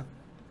 Yeah.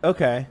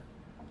 Okay.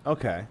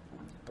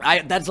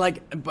 That's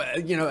like,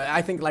 but you know,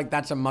 I think like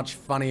that's a much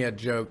funnier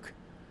joke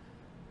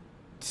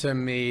to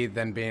me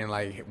than being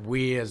like,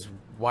 we as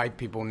white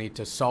people need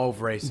to solve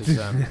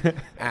racism,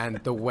 and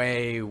the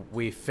way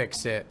we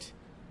fix it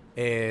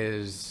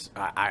is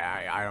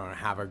I don't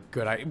have a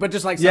good idea, but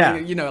just like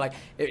something, you know, like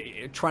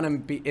trying to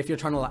be, if you're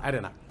trying to, I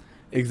don't know.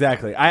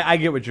 Exactly. I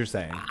get what you're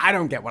saying. I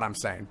don't get what I'm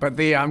saying, but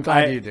I'm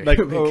glad you do. Like,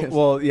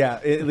 well, yeah.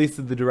 At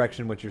least the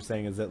direction what you're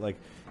saying is that, like,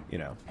 you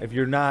know, if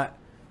you're not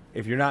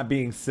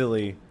being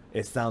silly,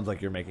 it sounds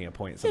like you're making a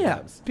point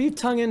sometimes. Yeah, be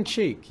tongue in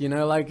cheek. You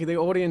know, like the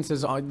audience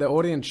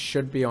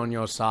should be on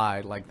your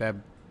side. Like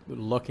they're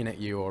looking at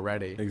you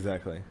already.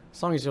 Exactly.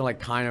 As long as you're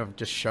like kind of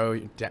just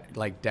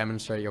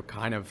demonstrate you're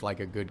kind of like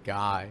a good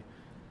guy,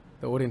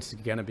 the audience is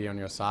gonna be on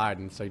your side,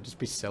 and so just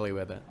be silly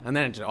with it. And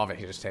then it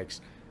obviously just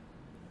takes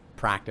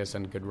practice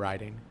and good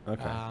writing.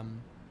 Okay.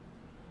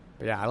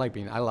 But yeah,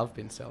 I love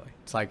being silly.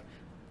 It's like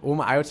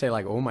I would say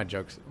like all my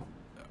jokes,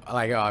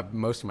 like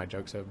most of my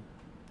jokes are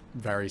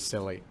very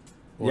silly,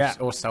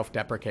 or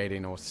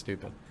self-deprecating or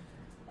stupid.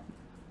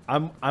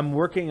 I'm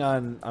working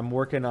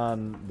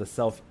on the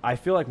self. I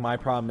feel like my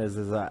problem is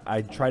that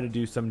I try to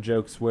do some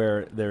jokes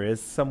where there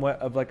is somewhat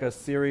of like a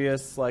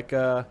serious like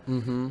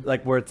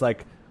like where it's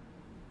like,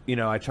 you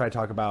know, I try to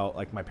talk about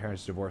like my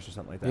parents' divorce or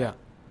something like that. Yeah.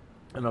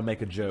 And I'll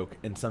make a joke,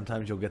 and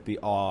sometimes you'll get the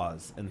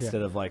awes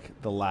instead of like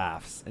the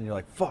laughs, and you're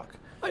like, "Fuck."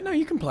 I know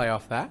you can play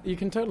off that. You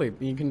can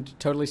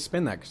totally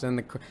spin that, because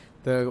then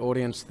the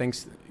audience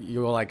thinks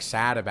you're like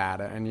sad about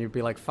it, and you'd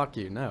be like, "Fuck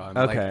you." No, I'm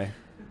Okay.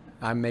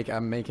 like,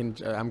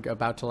 I'm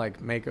about to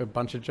like make a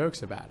bunch of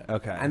jokes about it.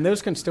 Okay. And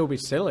those can still be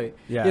silly.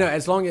 Yeah. You know,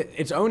 as long as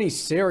it's only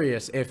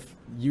serious if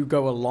you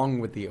go along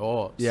with the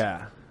awes.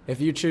 Yeah.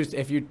 If you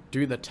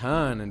do the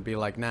turn and be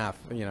like, nah,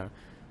 you know.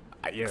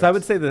 So I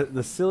would say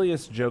the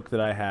silliest joke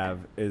that I have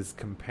is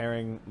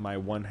comparing my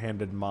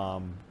one-handed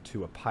mom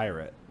to a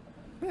pirate.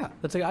 Yeah,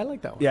 I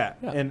like that one. Yeah,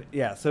 and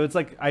so it's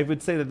like I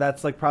would say that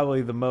that's like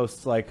probably the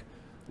most like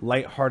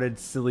lighthearted,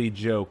 silly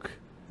joke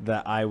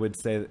that I would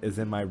say is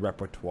in my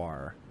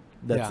repertoire.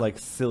 That's like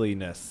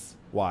silliness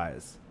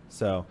wise.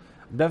 So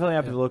I'm definitely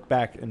have to look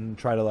back and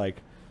try to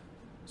like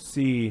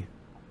see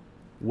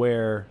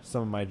where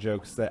some of my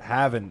jokes that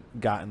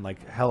haven't gotten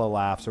like hella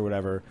laughs or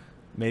whatever,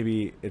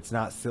 maybe it's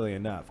not silly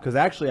enough. Because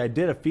actually I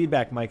did a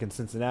feedback mic in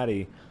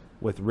Cincinnati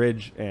with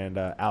Ridge and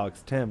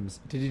Alex Timms.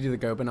 Did you do the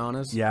Go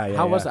Bananas? Yeah.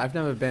 How was it? I've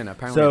never been.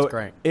 Apparently it's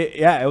great.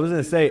 I was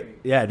going to say,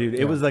 dude,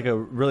 it was like a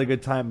really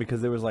good time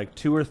because there was like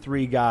 2 or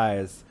 3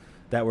 guys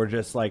that were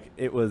just like,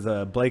 it was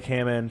Blake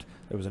Hammond,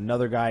 there was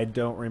another guy I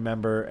don't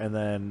remember, and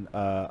then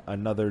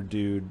another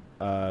dude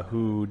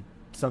who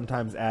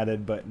sometimes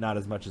added, but not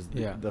as much as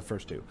the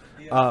first 2.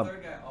 The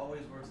third guy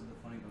always works at the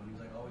Funny Bone. He's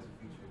like always a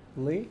feature.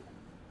 Lee?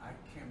 I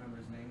can't remember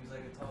his name. He's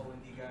like a tall,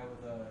 windy guy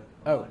with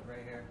a lot of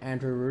gray hair.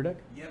 Andrew Rudick?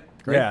 Yep.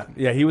 Great.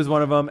 Yeah, he was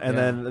one of them, and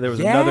then there was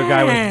another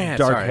guy with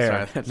dark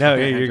hair. Sorry. No,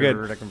 you're good,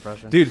 Rudick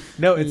impression. dude.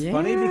 No, it's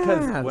funny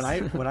because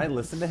when I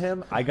listen to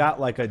him, I got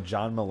like a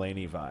John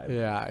Mulaney vibe.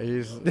 Yeah,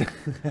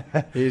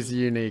 he's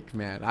unique,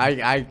 man.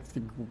 I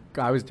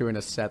was doing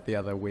a set the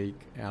other week,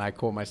 and I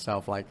caught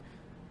myself like,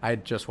 I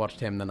had just watched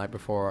him the night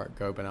before at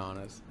Go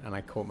Bananas, and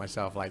I caught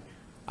myself like,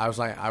 I was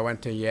like, I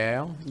went to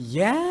Yale.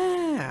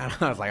 Yeah, and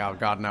I was like, oh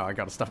god, no, I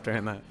got to stop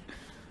doing that.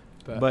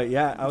 But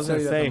yeah, I was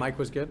gonna say the mic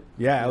was good.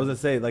 Yeah, I was gonna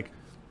say like,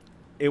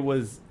 it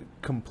was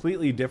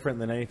completely different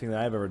than anything that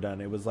I've ever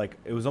done. It was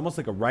almost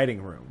like a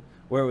writing room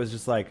where it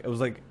was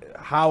like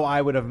how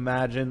I would have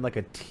imagined like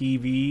a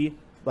TV,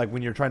 like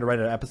when you're trying to write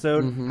an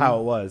episode, how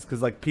it was.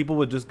 Because like people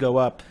would just go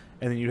up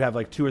and then you'd have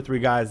like 2 or 3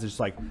 guys just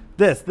like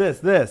this,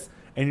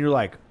 and you're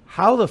like,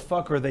 how the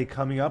fuck are they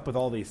coming up with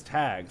all these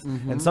tags?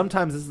 And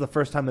sometimes this is the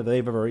first time that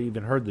they've ever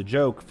even heard the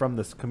joke from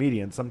this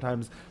comedian.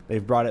 Sometimes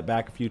they've brought it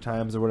back a few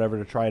times or whatever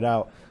to try it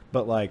out.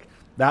 But like,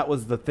 that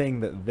was the thing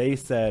that they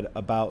said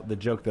about the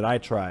joke that I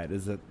tried,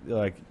 is that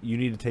like, you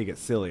need to take it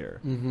sillier.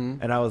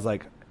 And I was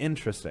like,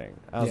 interesting.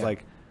 I was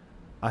like,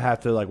 I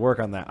have to like work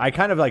on that. I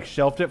kind of like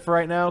shelved it for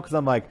right now because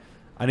I'm like,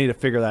 I need to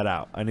figure that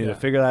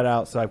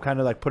out. So I've kind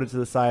of like put it to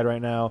the side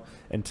right now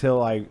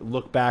until I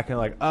look back and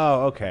like,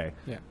 oh, okay,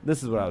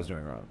 this is what I was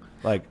doing wrong.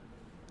 Like,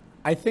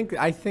 I think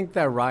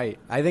they're right.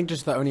 I think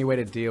just the only way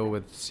to deal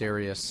with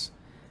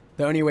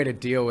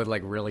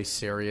like really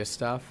serious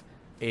stuff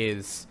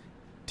is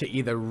to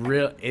either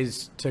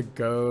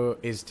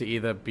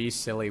be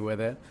silly with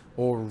it,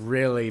 or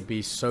really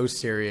be so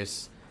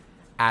serious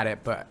at it,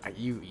 but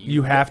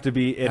you have to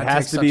be. It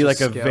has to be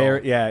like a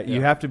very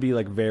You have to be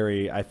like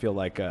very. I feel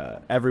like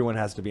everyone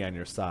has to be on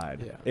your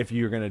side if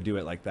you're gonna do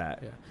it like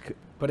that. Yeah.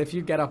 But if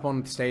you get up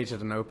on stage at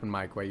an open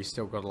mic where you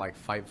still got to like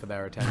fight for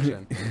their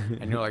attention,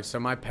 and you're like, so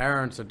my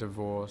parents are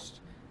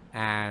divorced,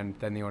 and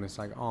then the audience is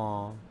like,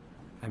 oh,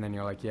 and then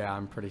you're like, yeah,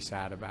 I'm pretty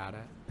sad about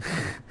it,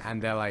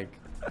 and they're like,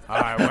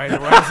 all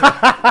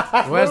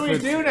right, what do we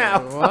do now?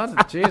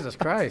 What? Jesus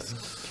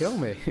Christ, kill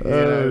me!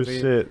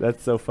 Shit,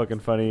 that's so fucking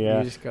funny. Yeah,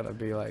 you just gotta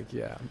be like,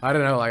 I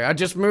don't know, like I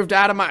just moved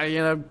out of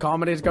my,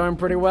 comedy's going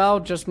pretty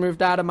well. Just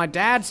moved out of my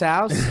dad's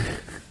house.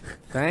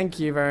 Thank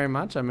you very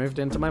much. I moved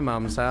into my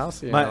mom's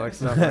house. Like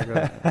stuff like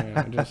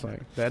that. Just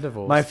like they're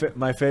divorced.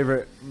 My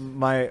favorite,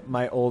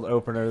 my old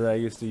opener that I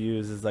used to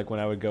use is like when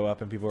I would go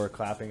up and people were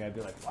clapping, I'd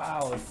be like,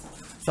 wow, this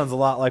sounds a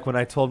lot like when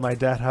I told my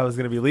dad I was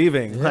going to be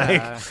leaving.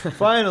 Like,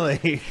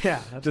 finally.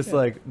 Yeah. Just good.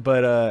 Like,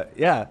 but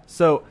yeah.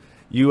 So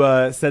you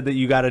said that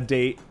you got a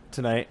date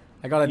tonight.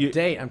 I got a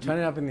date. I'm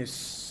turning up in these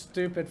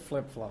stupid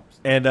flip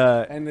flops and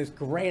this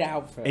great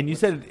outfit. And you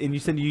said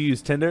you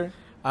use Tinder.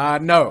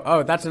 No.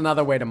 Oh, that's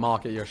another way to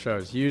market your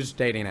shows. Use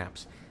dating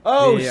apps.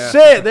 Oh,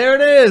 shit. There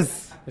it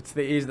is. It's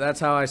the easy.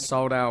 That's how I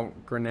sold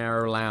out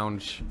Granero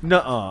Lounge.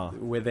 Nuh-uh.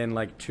 Within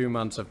like 2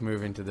 months of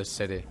moving to the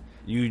city.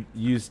 You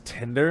use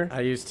Tinder? I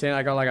used Tinder.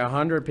 I got like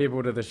 100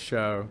 people to the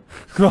show.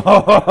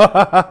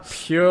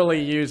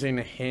 Purely using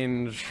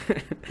Hinge.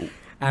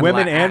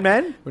 Women and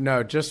men?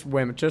 No, just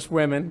women. Just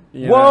women.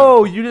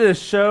 Whoa, you did a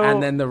show.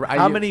 And then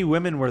how many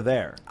women were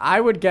there?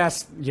 I would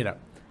guess,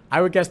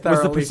 I would guess there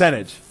were at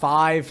least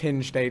 5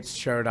 Hinge dates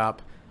showed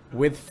up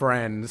with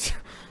friends.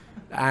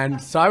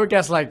 And so I would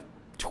guess like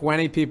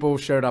 20 people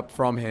showed up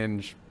from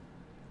Hinge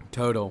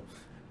total.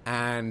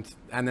 And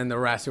then the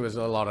rest, it was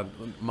a lot of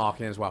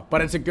marketing as well.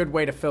 But it's a good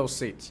way to fill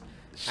seats.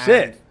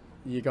 Shit.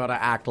 And you got to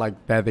act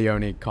like they're the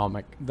only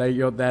comic.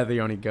 They're the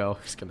only girl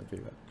who's going to be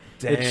there.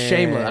 Damn. It's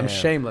shameless. I'm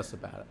shameless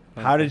about it.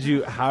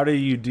 How do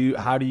you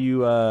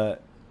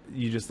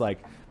just like,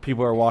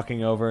 people are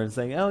walking over and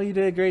saying, "Oh, you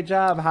did a great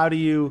job." How do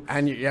you?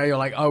 And you're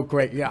like, "Oh,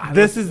 great, yeah."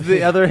 This is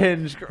the other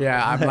Hinge.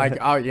 Yeah, I'm like,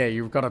 "Oh, yeah,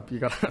 you gotta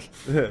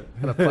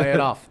play it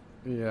off."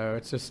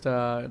 It's just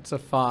it's a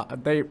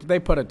fun. They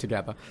put it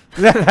together.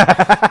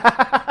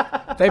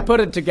 They put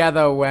it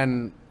together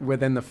when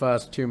within the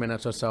first 2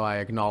 minutes or so, I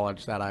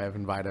acknowledged that I have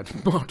invited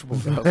multiple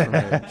girls from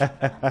Hinge.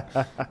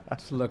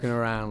 Just looking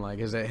around, like,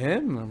 is it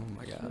him? Oh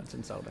my god, that's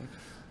insulting.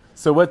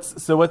 So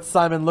what's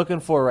Simon looking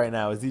for right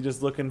now? Is he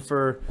just looking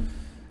for?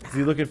 Is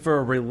he looking for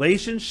a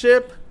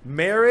relationship,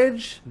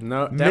 marriage?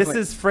 No,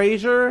 Mrs.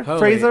 Fraser?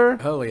 Fraser?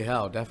 Holy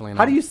hell, definitely not.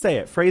 How do you say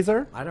it?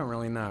 Fraser? I don't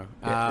really know.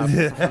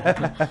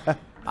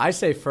 I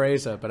say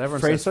Fraser, but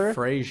everyone says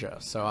Fraser,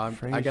 so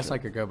I guess I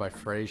could go by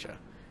Fraser.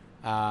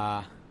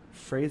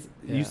 Fraser?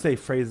 Yeah. You say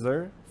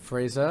Fraser?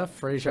 Fraser?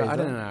 I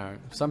don't know.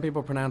 Some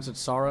people pronounce it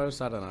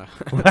Soros. I don't know.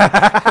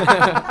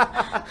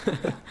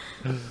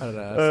 I don't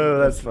know.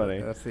 That's funny.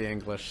 That's the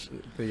English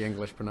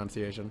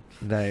pronunciation.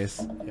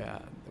 Nice. Yeah,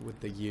 with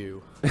the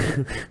U.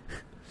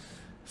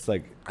 It's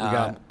like we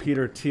got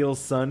Peter Thiel's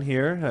son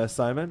here,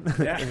 Simon.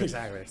 Yeah,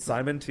 exactly.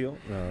 Simon Thiel.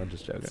 No, I'm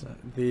just joking.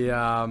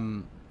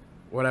 The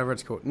whatever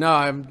it's called. No,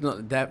 I'm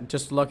not,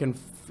 just looking,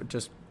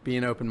 just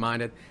being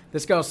open-minded.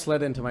 This girl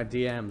slid into my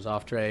DMs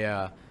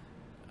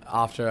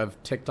after a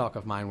TikTok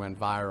of mine went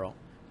viral.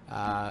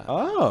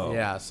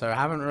 Yeah, so I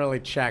haven't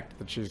really checked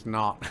that she's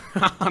not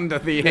under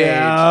the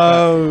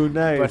age.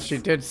 Nice. But she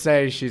did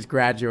say she's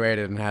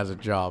graduated and has a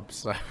job,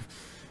 so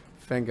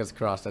fingers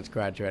crossed that's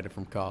graduated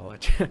from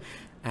college.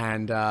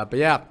 And but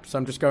yeah, so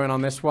I'm just going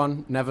on this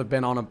one. Never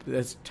been on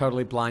this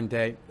totally blind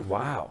date.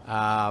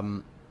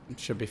 Wow. It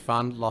should be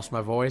fun. Lost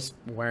my voice,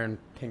 wearing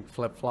pink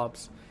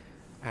flip-flops,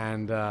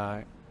 and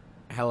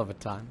hell of a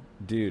time.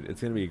 Dude,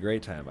 it's gonna be a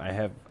great time.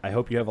 I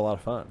hope you have a lot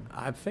of fun.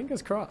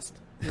 Fingers crossed.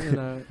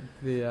 I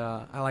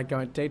like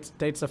going dates.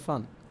 Dates are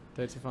fun.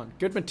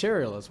 Good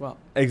material as well.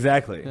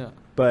 Exactly. Yeah.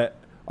 But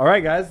all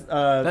right, guys.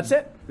 That's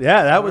it.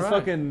 Yeah, that was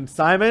fucking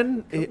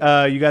Simon.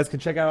 Cool. You guys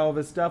can check out all of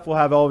his stuff. We'll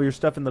have all of your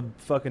stuff in the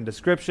fucking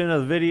description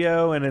of the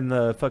video and in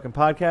the fucking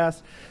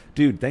podcast.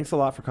 Dude, thanks a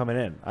lot for coming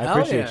in. I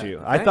appreciate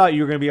you. I thought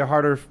you were gonna be a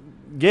harder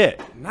get.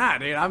 Nah,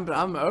 dude,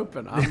 I'm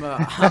open. I'm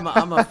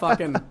a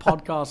fucking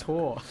podcast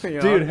whore.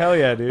 Dude, hell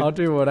yeah, dude. I'll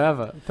do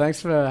whatever. Thanks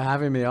for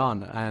having me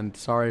on, and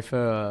sorry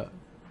for.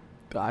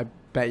 I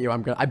bet you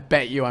I'm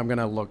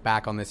gonna look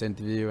back on this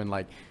interview in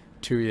like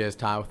 2 years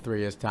time, 3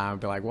 years time,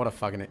 and be like, what a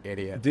fucking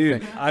idiot,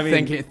 dude. I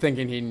mean,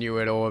 thinking he knew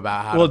it all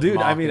about how. Well, dude,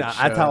 I mean, that's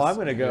how I'm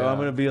gonna go. Yeah. I'm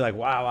gonna be like,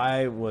 wow,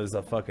 I was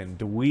a fucking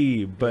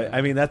dweeb. But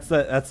I mean, that's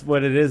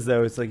what it is,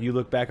 though. It's like you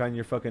look back on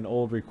your fucking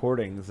old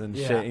recordings and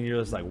shit, and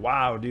you're just like,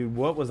 wow, dude,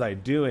 what was I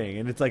doing?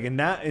 And it's like,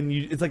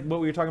 it's like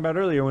what we were talking about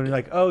earlier when you're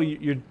like, oh,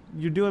 you're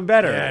doing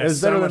better. Yeah, it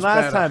was better than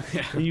last time.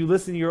 Yeah. And you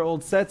listen to your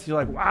old sets, you're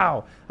like,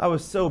 wow, I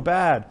was so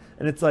bad.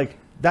 And it's like.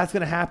 That's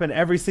going to happen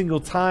every single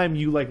time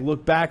you like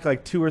look back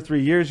like 2 or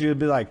 3 years. You'll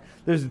be like,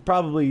 there's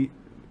probably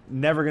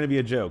never going to be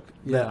a joke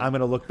that I'm going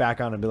to look back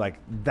on and be like,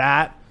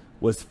 that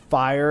was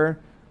fire.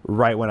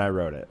 right when I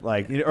wrote it.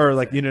 Like, or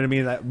like, you know what I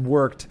mean? That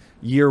worked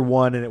year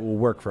one and it will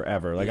work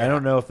forever. Like, I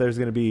don't know if there's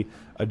going to be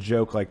a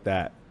joke like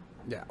that.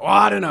 Yeah. Well,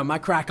 I don't know. My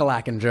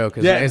crack-a-lackin' joke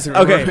is...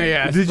 Okay.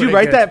 Yeah, did you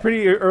write that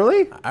pretty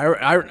early?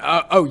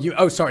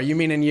 Sorry. You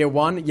mean in year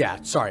one?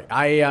 Yeah. Sorry.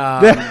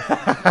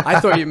 I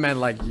thought you meant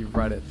like you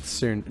write it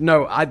soon.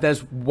 No,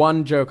 there's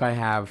one joke I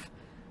have,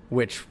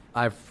 which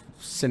I've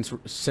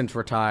since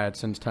retired,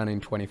 since turning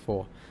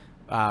 24,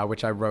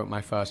 which I wrote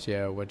my first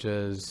year, which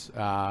is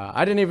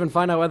I didn't even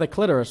find out where the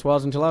clitoris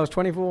was until I was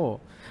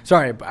 24.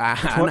 Sorry,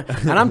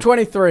 and I'm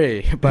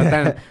 23. But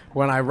then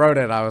when I wrote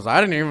it, I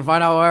didn't even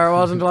find out where it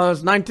was until I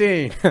was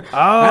 19. And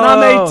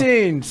I'm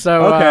 18.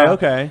 So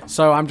okay.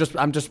 So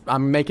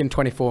I'm making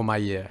 24 my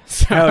year.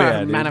 So Hell yeah,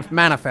 I'm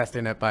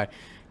manifesting it by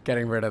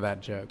getting rid of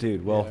that joke.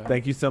 Dude, well,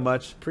 thank you so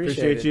much.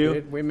 Appreciate it, you.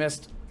 Dude. We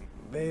missed.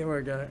 There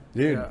we go.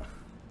 Dude. Yeah.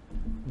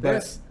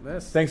 This.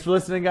 Thanks for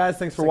listening, guys.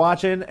 Thanks for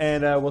watching,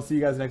 and we'll see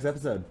you guys next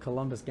episode.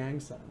 Columbus gang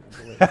sign,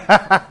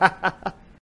 I believe.